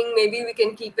timing. Maybe we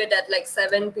can keep it at like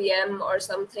 7 p.m. or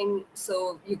something,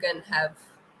 so you can have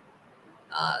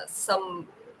some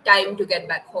time to get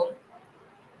back home.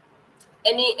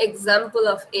 Any example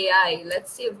of AI?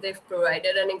 Let's see if they've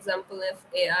provided an example of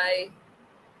AI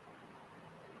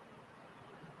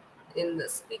in the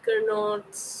speaker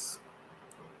notes.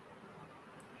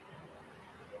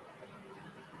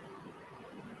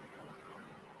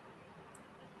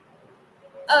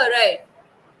 Oh, right.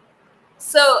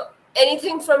 So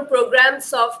anything from programmed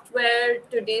software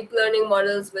to deep learning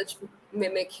models which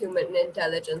mimic human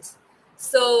intelligence.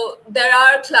 So there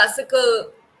are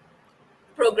classical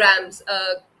programs,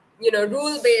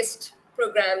 rule-based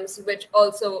programs, which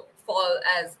also fall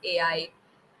as AI.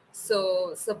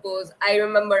 So suppose, I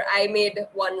remember I made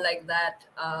one like that.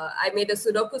 I made a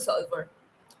Sudoku solver,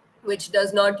 which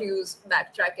does not use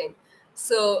backtracking.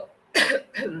 So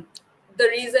the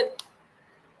reason,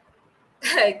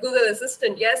 Google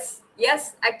Assistant, yes,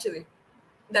 actually,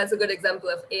 that's a good example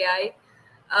of AI.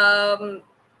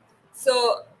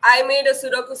 So I made a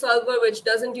Sudoku solver which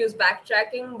doesn't use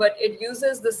backtracking, but it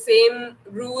uses the same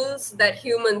rules that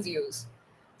humans use.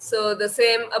 So the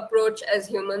same approach as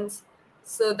humans.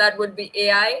 So that would be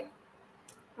AI.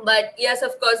 But yes,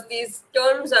 of course, these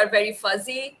terms are very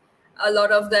fuzzy. A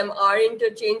lot of them are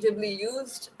interchangeably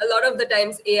used. A lot of the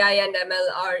times AI and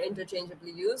ML are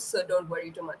interchangeably used, so don't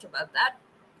worry too much about that.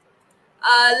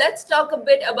 Let's talk a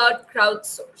bit about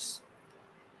crowdsource.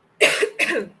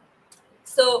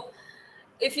 So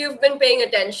if you've been paying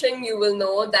attention, you will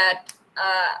know that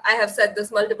I have said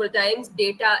this multiple times,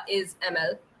 data is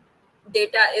ML.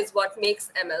 data is what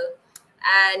makes ML.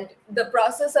 And the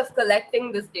process of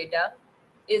collecting this data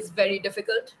is very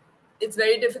difficult. It's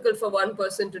very difficult for one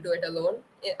person to do it alone.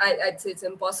 I'd say it's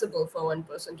impossible for one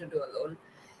person to do alone.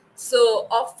 So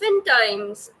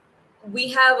oftentimes, we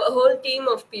have a whole team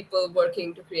of people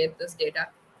working to create this data.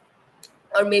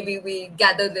 Or maybe we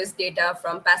gather this data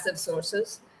from passive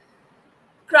sources.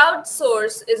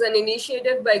 Crowdsource is an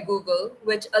initiative by Google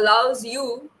which allows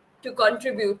you to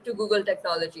contribute to Google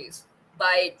technologies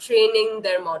by training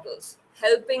their models,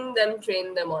 helping them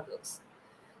train their models.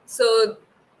 So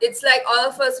it's like all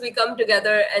of us, we come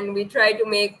together and we try to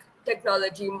make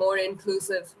technology more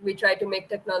inclusive. We try to make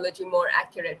technology more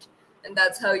accurate. And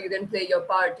that's how you can play your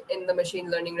part in the machine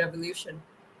learning revolution.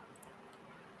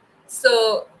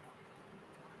 So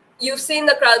you've seen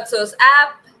the Crowdsource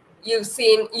app.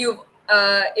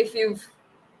 If you've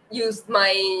used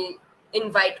my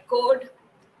invite code,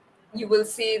 you will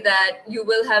see that you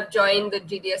will have joined the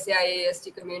GDSC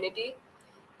IIEST community,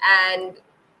 and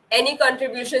any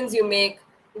contributions you make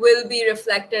will be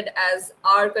reflected as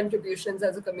our contributions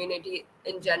as a community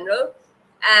in general.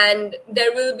 And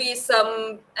there will be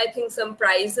some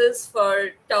prizes for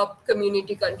top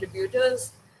community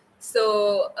contributors.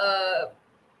 So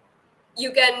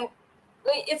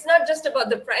it's not just about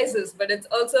the prizes, but it's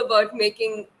also about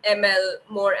making ML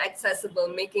more accessible,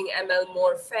 making ML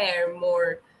more fair,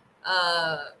 more,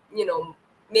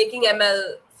 making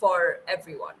ML for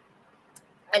everyone,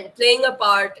 and playing a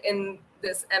part in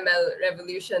this ML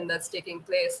revolution that's taking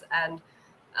place, and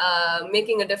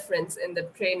making a difference in the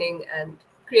training and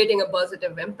creating a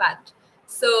positive impact.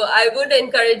 So I would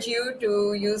encourage you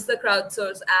to use the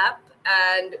Crowdsource app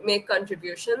and make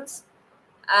contributions.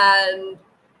 And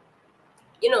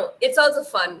it's also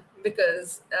fun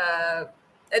because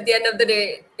at the end of the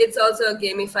day, it's also a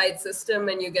gamified system,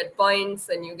 and you get points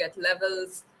and you get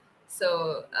levels.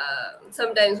 So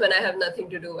sometimes when I have nothing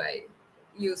to do, I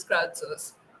use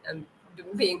Crowdsource. I'm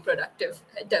being productive,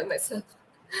 I tell myself.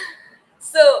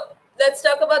 So let's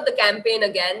talk about the campaign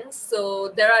again. So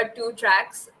there are 2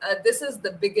 tracks. This is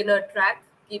the beginner track.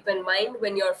 Keep in mind,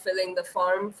 when you're filling the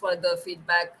form for the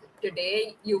feedback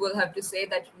today, you will have to say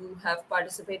that you have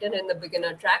participated in the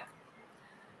beginner track.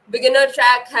 Beginner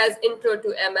track has intro to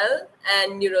ML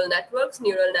and neural networks.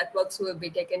 Neural networks will be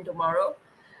taken tomorrow.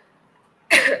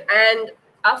 And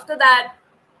after that,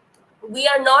 we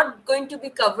are not going to be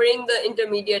covering the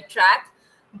intermediate track,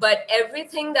 but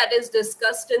everything that is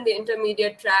discussed in the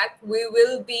intermediate track, we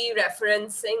will be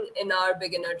referencing in our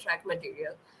beginner track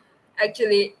material.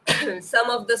 Actually, some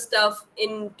of the stuff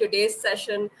in today's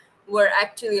session were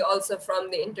actually also from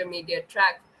the intermediate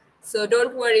track. So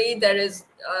don't worry, there is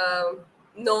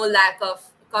no lack of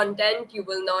content. You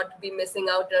will not be missing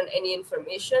out on any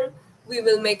information. We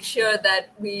will make sure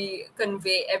that we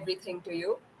convey everything to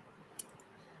you.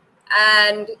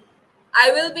 And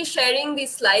I will be sharing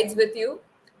these slides with you.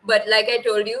 But like I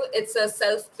told you, it's a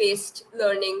self-paced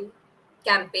learning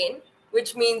campaign,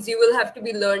 which means you will have to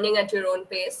be learning at your own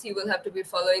pace. You will have to be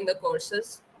following the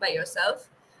courses by yourself.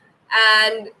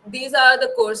 And these are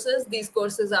the courses. These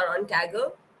courses are on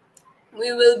Kaggle.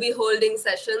 We will be holding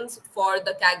sessions for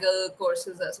the Kaggle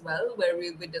courses as well, where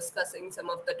we'll be discussing some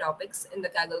of the topics in the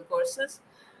Kaggle courses.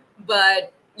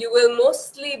 But you will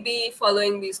mostly be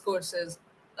following these courses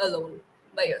alone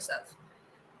by yourself.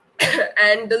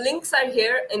 And the links are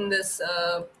here in this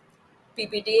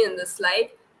PPT, in this slide.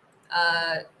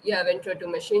 You have intro to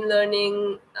machine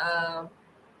learning.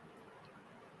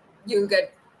 You'll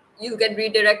get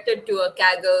redirected to a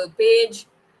Kaggle page.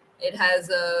 It has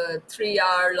a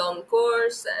 3-hour long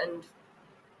course, and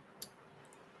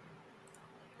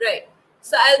right.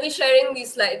 So I'll be sharing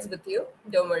these slides with you.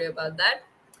 Don't worry about that.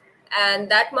 And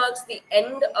that marks the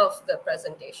end of the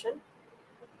presentation.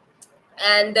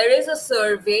 And there is a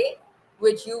survey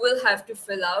which you will have to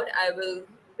fill out. I will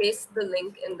paste the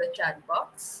link in the chat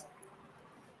box.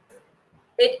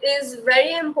 It is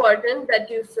very important that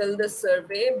you fill this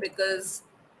survey, because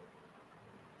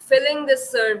filling this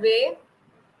survey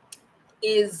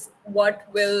is what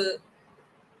will,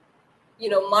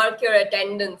 mark your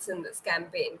attendance in this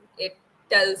campaign. It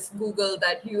tells Google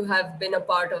that you have been a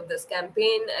part of this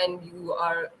campaign and you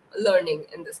are learning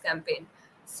in this campaign.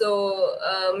 So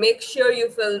make sure you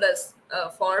fill this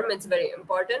form. It's very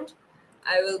important.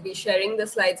 I will be sharing the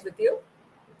slides with you.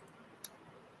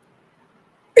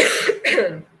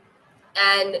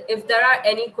 And if there are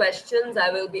any questions,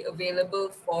 I will be available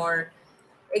for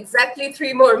exactly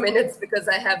 3 more minutes, because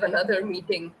I have another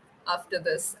meeting after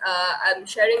this. I'm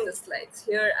sharing the slides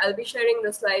here. I'll be sharing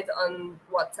the slides on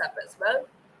WhatsApp as well.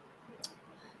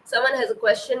 Someone has a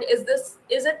question.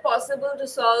 Is it possible to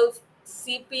solve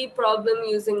CP problem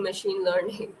using machine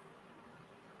learning.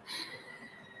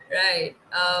 Right.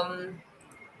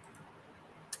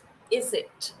 Is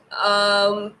it?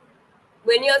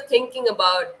 When you're thinking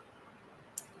about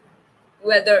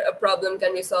whether a problem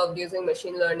can be solved using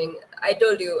machine learning, I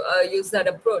told you, use that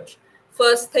approach.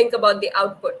 First, think about the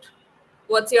output.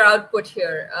 What's your output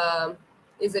here?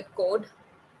 Is it code?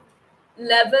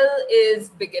 Level is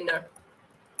beginner.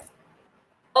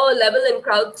 Oh, level in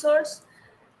Crowdsource.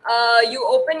 You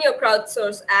open your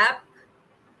Crowdsource app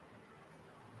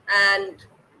and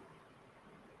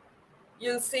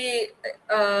you'll see,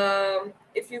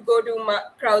 if you go to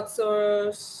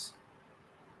Crowdsource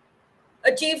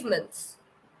achievements,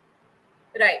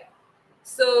 right?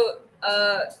 So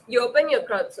you open your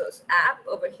Crowdsource app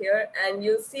over here and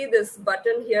you'll see this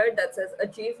button here that says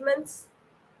achievements.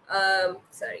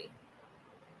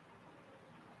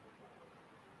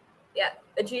 Yeah,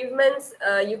 achievements.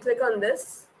 You click on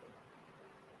this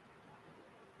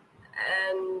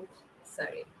and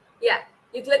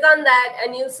you click on that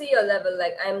and you'll see your level.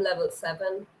 Like I'm level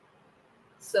 7.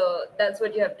 So that's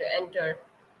what you have to enter.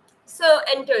 So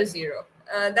enter 0.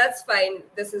 That's fine.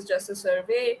 This is just a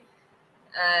survey.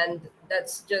 And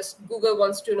that's just Google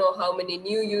wants to know how many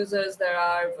new users there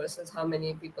are versus how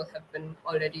many people have been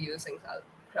already using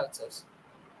Crowdsource.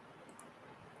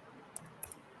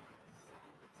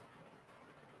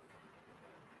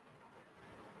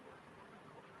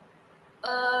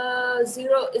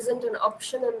 Zero isn't an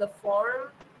option in the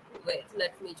form. Wait,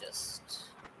 let me just.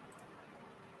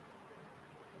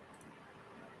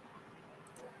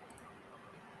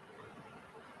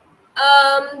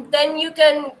 Then you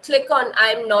can click on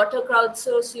I'm not a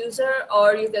Crowdsource user,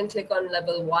 or you can click on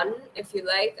level 1 if you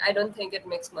like. I don't think it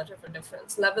makes much of a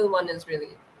difference. Level 1 is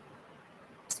really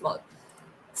small.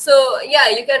 So yeah,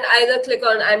 you can either click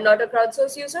on I'm not a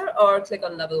Crowdsource user or click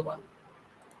on level 1.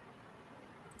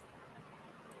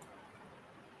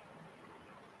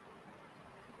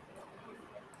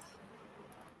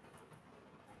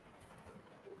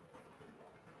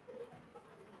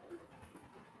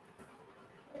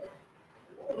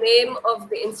 Name of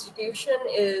the institution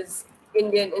is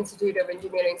Indian Institute of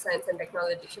Engineering, Science and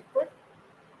Technology, Shibpur.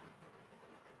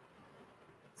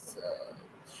 So,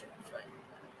 should find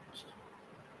that.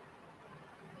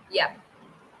 Yeah.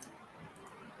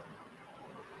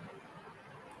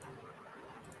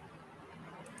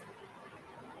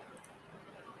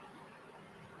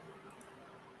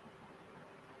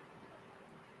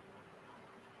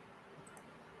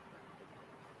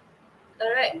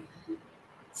 All right.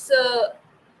 So,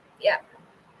 yeah.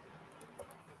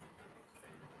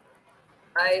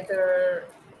 Either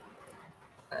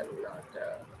I'm not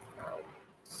a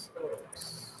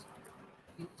Crowdsource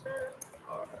user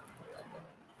or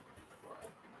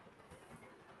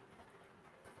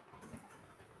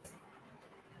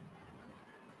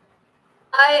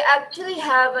I actually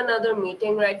have another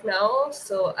meeting right now,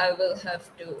 so I will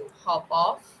have to hop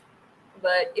off.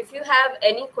 But if you have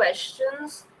any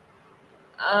questions,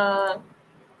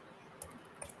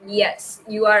 yes,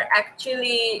 you are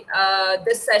actually,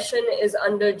 this session is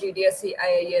under GDSC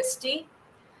IIEST.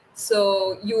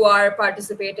 So you are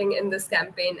participating in this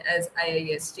campaign as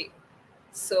IIEST.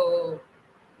 So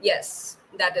yes,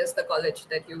 that is the college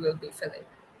that you will be filling.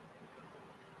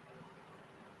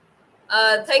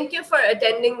 Thank you for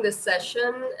attending this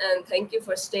session and thank you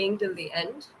for staying till the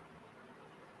end.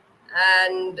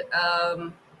 And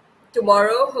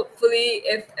tomorrow, hopefully,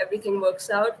 if everything works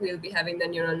out, we'll be having the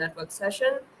neural network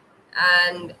session.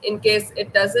 And in case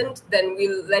it doesn't, then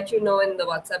we'll let you know in the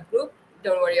WhatsApp group.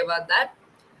 Don't worry about that.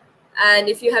 And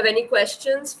if you have any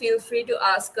questions, feel free to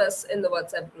ask us in the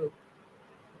WhatsApp group.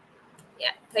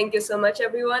 Yeah, thank you so much,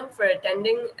 everyone, for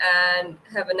attending and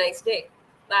have a nice day.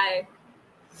 Bye.